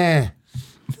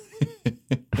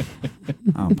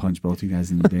 I'll punch both you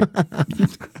guys in the dick.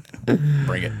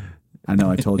 Bring it. I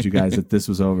know I told you guys that this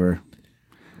was over.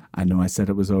 I know I said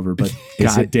it was over, but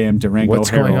Is it- goddamn Durango What's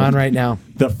Herald, going on right now?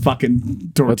 the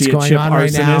fucking tortilla going chip on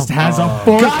right now? arsonist has a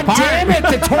fourth God part. damn it,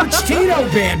 the Torch-Tito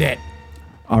Bandit.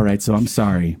 All right, so I'm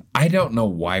sorry. I don't know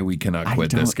why we cannot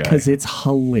quit this guy. Because it's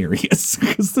hilarious.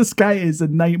 Because this guy is a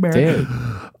nightmare. Dude.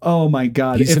 Oh my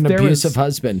god, He's an there abusive was,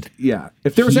 husband. Yeah,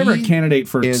 if there was ever a He candidate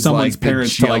for is someone's like the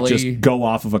parents to like jelly- just go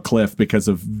off of a cliff because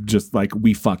of just like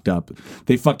we fucked up,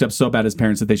 they fucked up so bad as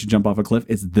parents that they should jump off a cliff.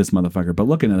 It's this motherfucker. But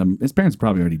looking at him, his parents are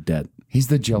probably already dead. He's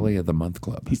the Jelly of the Month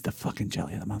Club. He's the fucking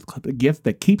jelly of the month club. A gift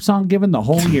that keeps on giving the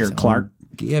whole year, Clark.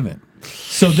 Give it.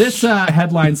 So this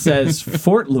headline says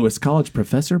Fort Lewis College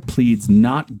professor pleads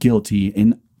not guilty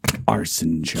in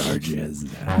arson charges.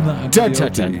 Dun,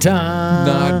 dun, dun, dun.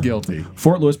 Not guilty.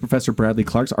 Fort Lewis professor Bradley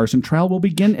Clark's arson trial will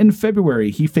begin in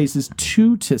February. He faces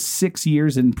 2 to 6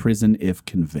 years in prison if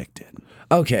convicted.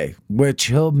 Okay, which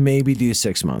he'll maybe do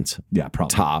 6 months. Yeah,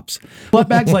 probably. Tops.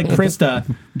 Bloodbags like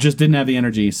Krista just didn't have the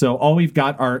energy. So all we've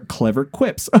got are clever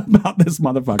quips about this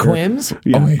motherfucker. Quims?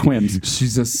 Yeah, Oh, wait. quims.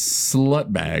 She's a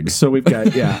slut bag. So we've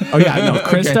got, yeah. Oh, yeah, no.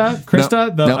 Krista, Okay.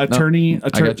 Krista, No, the no, attorney, I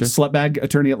gotcha. slutbag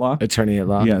attorney at law. Attorney at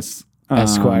law. Yes.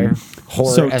 Esquire.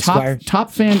 Whore So Esquire. top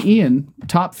fan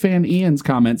Ian's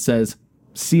comment says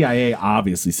CIA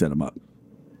obviously set him up.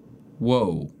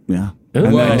 Whoa. Yeah. Ooh,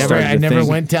 And then I it started never to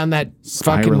think- went down that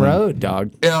fucking Spiraling. road,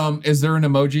 dog. Is there an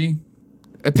emoji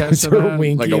attached Is to there a that?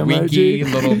 winky Like a winky,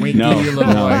 emoji? little winky, No, little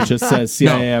no, it just says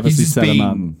CIA obviously set him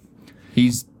up.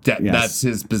 He's Yes. that's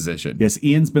his position. Yes,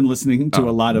 Ian's been listening to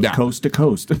a lot of yeah. Coast to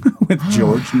Coast with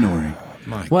George Norrie.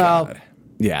 My Well, God.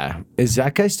 yeah. Is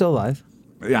that guy still alive?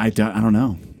 I don't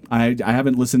know. I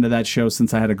haven't listened to that show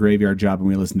since I had a graveyard job and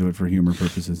we listened to it for humor It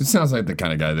purposes. sounds like the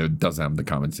kind of guy that doesn't have the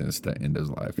common sense to end his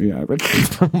life. Yeah. But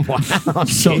Wow.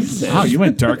 so, wow, you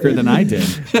went darker than I did.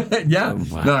 Yeah.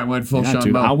 No, I went full Yeah, Sean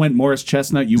dude, Moe. I went Morris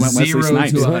Chestnut. You went 0 Wesley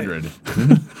Snipes. to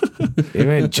 100. You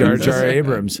went Jar Jar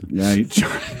Abrams. Yeah.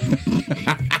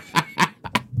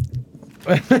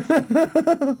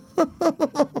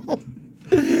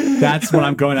 That's what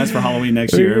I'm going as for Halloween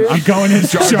next year. I'm going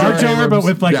as Jar Jar, Abrams. but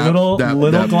with like Yeah, little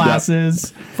yeah,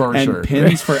 glasses For and sure.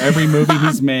 pins for every movie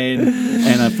he's made,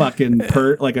 and a fucking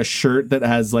like a shirt that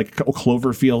has like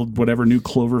Cloverfield, whatever new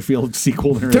Cloverfield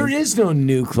sequel There is. is no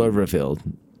new Cloverfield.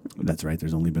 That's right.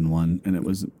 There's only been one, and it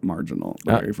was marginal.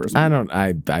 The very first one. I don't.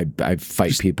 I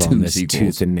fight people on two this sequels.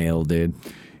 tooth and nail, dude.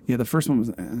 Yeah, the first one was.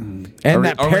 And Are we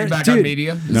that back dude, on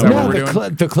media? Is No, that No, what we're the,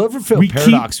 doing? the Cloverfield We keep-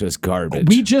 paradox was garbage.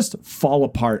 We just fall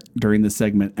apart during the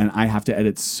segment, and I have to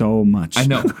edit so much. I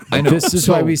know. I know. This is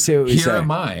why we say what we here say.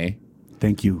 am I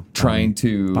Thank you. trying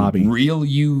to Bobby. reel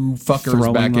you fuckers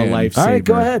Throwing back the in. lifesaver. All right,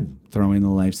 go ahead. Throwing the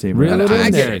lifesaver. Reel it in I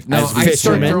there. get it. No, As I start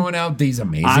fishermen. throwing out these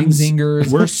amazing I'm-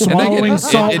 zingers. We're and I get swallowing it.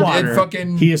 salt It water.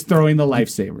 fucking He is throwing the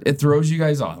lifesaver. it throws you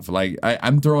guys off. Like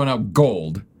I'm throwing out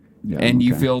gold, Yeah, and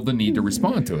you okay. feel the need to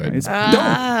respond to it. It's-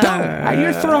 Don't.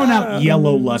 You're throwing out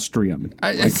yellow lustrium.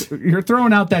 You're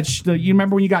throwing out that. You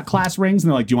remember when you got class rings and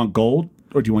they're like, "Do you want gold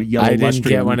or do you want yellow I didn't lustrium?"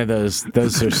 get one of those.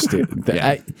 Those are stupid.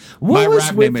 Yeah. What My was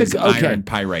rap with name is the okay? Iron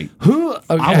Pyrite. Who? Okay,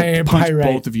 I Iron will punch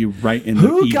Pyrite. both of you right in the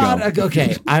Who ego. got a,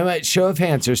 okay? I'm at show of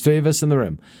hands. There's 3 of us in the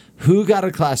room. Who got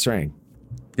a class ring?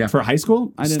 For high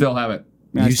school? I didn't. Still have it.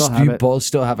 Yeah, I still have you it. both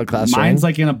still have a class ring? Mine's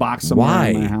like in a box somewhere Why?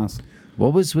 in my house.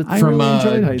 What was with I From really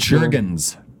enjoyed high school.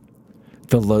 Jergens.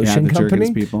 the lotion the company?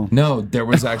 Jergens people. No, there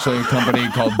was actually a company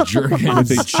called Jergens.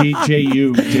 They cheat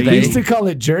JU. They used to call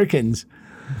it Jerkins.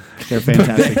 They're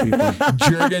fantastic people.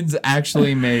 Jergens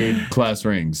actually made class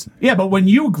rings. Yeah, but when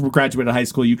you graduated high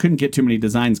school, you couldn't get too many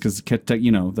designs because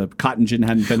the cotton gin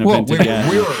hadn't been invented yet.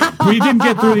 We didn't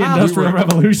get through the Industrial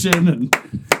Revolution, and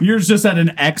yours just had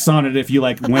an X on it if you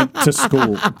went to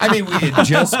school. I mean, we had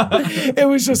just It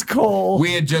was just coal.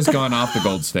 we had just gone off the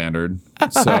gold standard,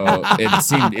 so it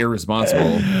seemed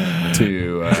irresponsible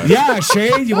to. Yeah,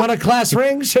 Shay, you want a class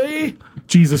ring, Shay?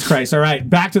 Jesus Christ. All right,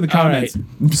 back to the comments.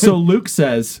 So Luke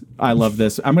says, I love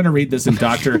this. I'm going to read this in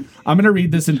Dr.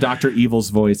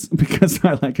 Evil's voice because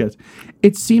I like it.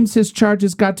 It seems his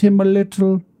charges got him a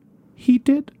little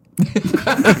heated.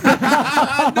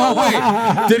 No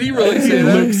way! Did he really say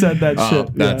that? Luke said that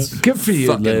shit. That's Good for you,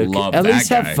 fucking Luke. love At that least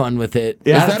guy. have fun with it.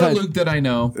 Yeah. Is that a Luke that I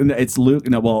know? Yeah. It's Luke.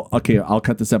 No, well, okay, I'll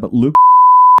cut this out. But Luke.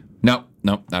 No,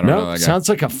 I don't know that guy. Sounds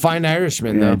like a fine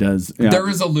Irishman, Yeah, though. it does. Yeah. There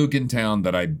is a Luke in town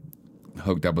that I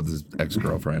hooked up with his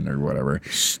ex-girlfriend or whatever.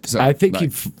 So, I think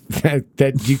like,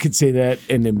 that you could say that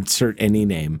and insert any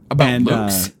name. about and,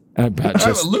 Luke's. About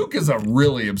just Luke is a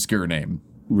really obscure name.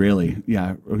 Really?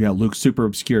 Yeah. Luke's super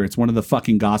obscure. It's one of the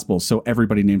fucking gospels, so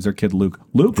everybody names their kid Luke.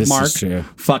 Luke, This is Mark, true.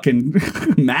 fucking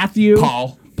Matthew,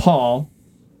 Paul.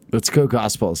 let's go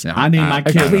Gospels. I name my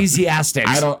kid. Ecclesiastics.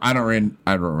 I don't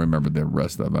remember the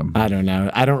rest of them. I don't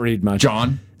know. I don't read much.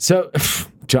 John. So,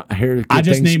 John, here. I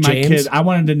just named my James. kid. I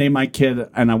wanted to name my kid,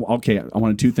 and I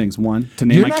wanted two things. One, to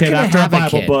name You're my not kid gonna after a have a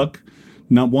Bible kid. book.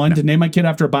 No, one, to name my kid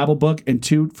after a Bible book, and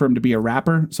two, for him to be a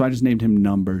rapper. So I just named him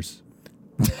Numbers.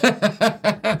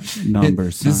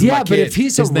 Numbers. Yeah, but if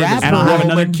he's a rapper, and I'll have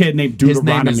another kid named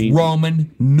Deuteronomy. His name is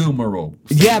Roman numeral.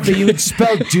 yeah, but you would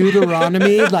spell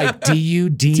Deuteronomy like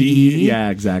D-U-D-E. Yeah,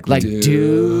 exactly. Like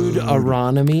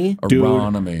Deuteronomy.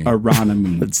 Aronomy.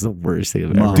 Aronomy. That's the worst thing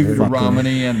I've ever heard.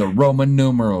 Deuteronomy and the Roman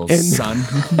numerals, son.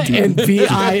 And VIIIXIVL.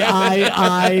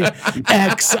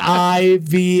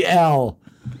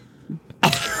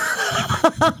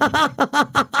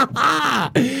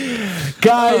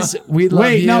 Guys, we love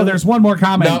Wait, you. no, there's one more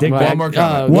comment. No, Dick one Bag. more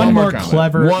comment. One more comment.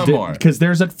 clever. One more. Because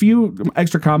there's a few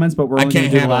extra comments, but we're only going can't to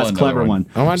do the handle last another clever one.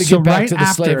 I wanted to get back to the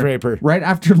slave raper. Right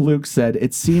after Luke said,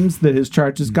 it seems that his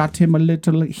charges got him a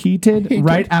little heated.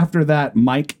 Right after that,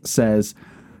 Mike says,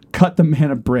 cut the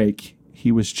man a break.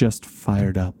 He was just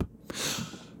fired up.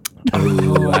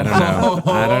 Ooh, I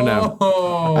don't know.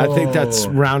 I think that's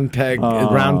round peg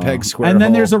square And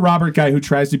then hole. there's a Robert guy who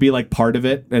tries to be like part of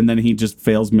it, and then he just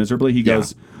fails miserably. He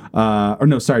goes,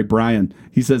 Brian.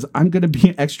 He says, I'm going to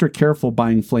be extra careful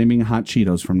buying flaming hot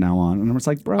Cheetos from now on. And I was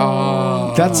like,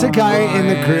 bro. That's the guy in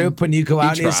the group when you go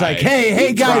out and he's like,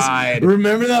 hey guys, tried.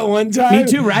 remember that one time?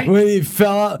 Me too, right? When he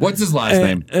fell out. What's his last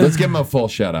name? Let's give him a full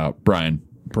shout out. Brian.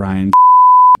 Brian.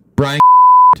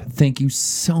 Thank you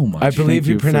so much. I believe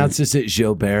he you for- pronounces it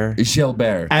Gilbert.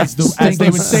 Gilbert. As Thank they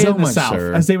you would say so in the much, South.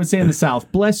 sir. As they would say in the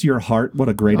South, bless your heart. What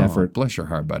a great effort. Bless your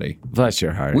heart, buddy. Bless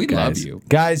your heart. We guys. love you.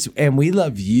 Guys, and we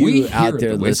love you We out here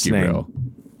there at the Whiskey listening. Reel.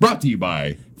 Brought to you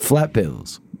by Flat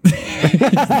bills.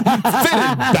 Fitted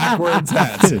Backwards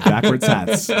Hats. Backwards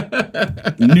hats.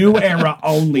 New era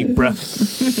only,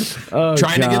 bruh. Oh,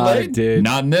 Trying to get God, laid? dude.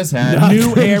 Not in this hat.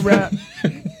 New era.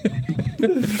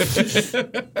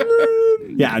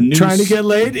 Yeah, new Trying to get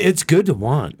laid? It's good to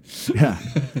want. Yeah.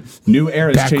 New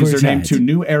Era's changed Backwards their name hats. to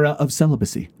New Era of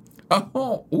Celibacy.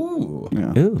 Oh, ooh.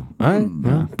 Yeah. Ooh, all right.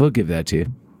 Well, we'll give that to you.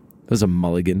 That was a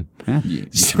mulligan. Yeah.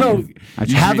 So should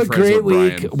have be a friends great with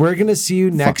week. Brian. We're going to see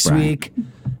you next Brian. week.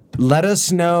 Let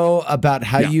us know about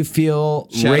how you feel.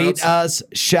 Shout Rate outs. us.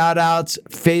 Shout outs.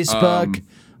 Facebook.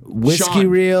 Whiskey Sean,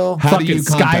 Reel. how do Fucking you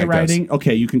contact skywriting.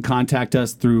 Okay, you can contact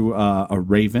us through a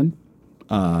Raven.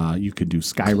 You could do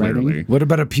skywriting. Clearly. What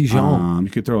about a pigeon? You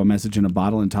could throw a message in a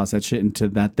bottle and toss that shit into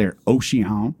that there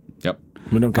ocean. Yep.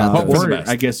 We don't got What's those. the Or best?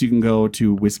 I guess you can go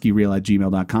to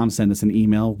whiskeyreel@gmail.com, send us an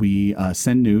email. We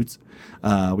send nudes.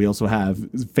 We also have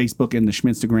Facebook and the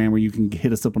Schminstagram where you can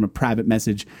hit us up on a private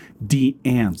message,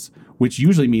 DMs, which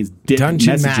usually means dick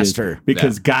Dungeon messages Master.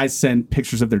 because guys send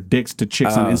pictures of their dicks to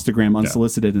chicks on Instagram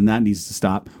unsolicited, and that needs to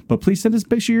stop. But please send us a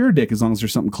picture of your dick as long as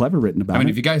there's something clever written about I mean,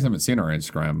 it. if you guys haven't seen our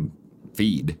Instagram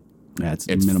feed, It's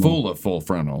it's minimal. full of full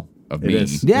frontal of It me.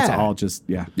 is. Yeah. It's all just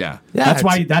Yeah. Yeah, that's it's-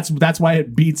 why that's why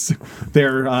it beats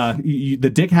their the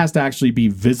dick has to actually be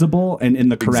visible and in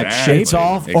the correct Exactly. shape It's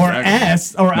off.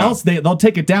 or else they'll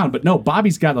take it down. But no,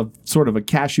 Bobby's got a sort of a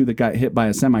cashew that got hit by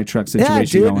a semi truck Yeah,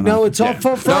 situation dude. going No, on. it's all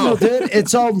full frontal, dude.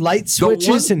 It's all light The one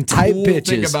switches and tight cool bitches.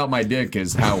 thing about my dick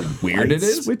is how weird it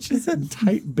is. Switches and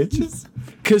tight bitches.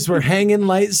 Because we're hanging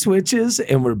light switches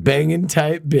and we're banging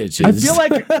tight bitches. I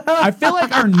feel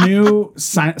like our new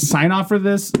sign off for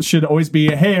this should always be,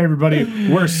 "Hey everybody,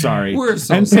 we're sorry. We're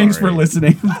so and thanks sorry. for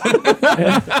listening."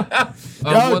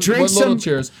 Drink some.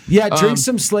 Cheers. Yeah, drink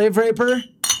some Slave Raper.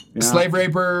 Yeah. Slave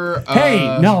Raper.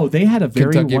 Hey, no, they had a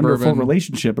very Kentucky wonderful bourbon.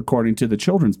 relationship according to the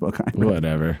children's book.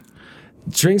 Whatever.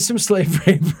 Drink some Slave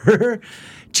Raper.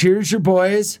 Cheers, your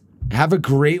boys. Have a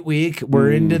great week.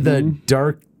 We're into the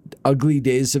dark, ugly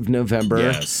days of November.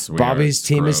 Yes, we Bobby's are.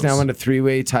 team is Gross. now in a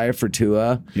 3-way tie for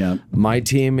Tua. Yeah. My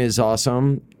team is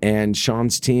awesome, and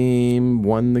Sean's team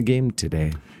won the game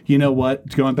today. You know what?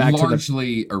 Going back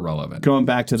Largely irrelevant. to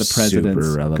the presidents.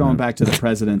 Super relevant. Going back to the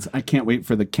presidents. I can't wait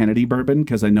for the Kennedy bourbon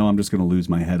because I know I'm just going to lose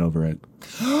my head over it.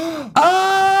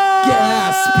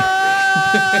 Gasp!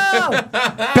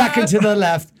 Back into the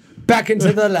left. Back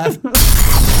into the left.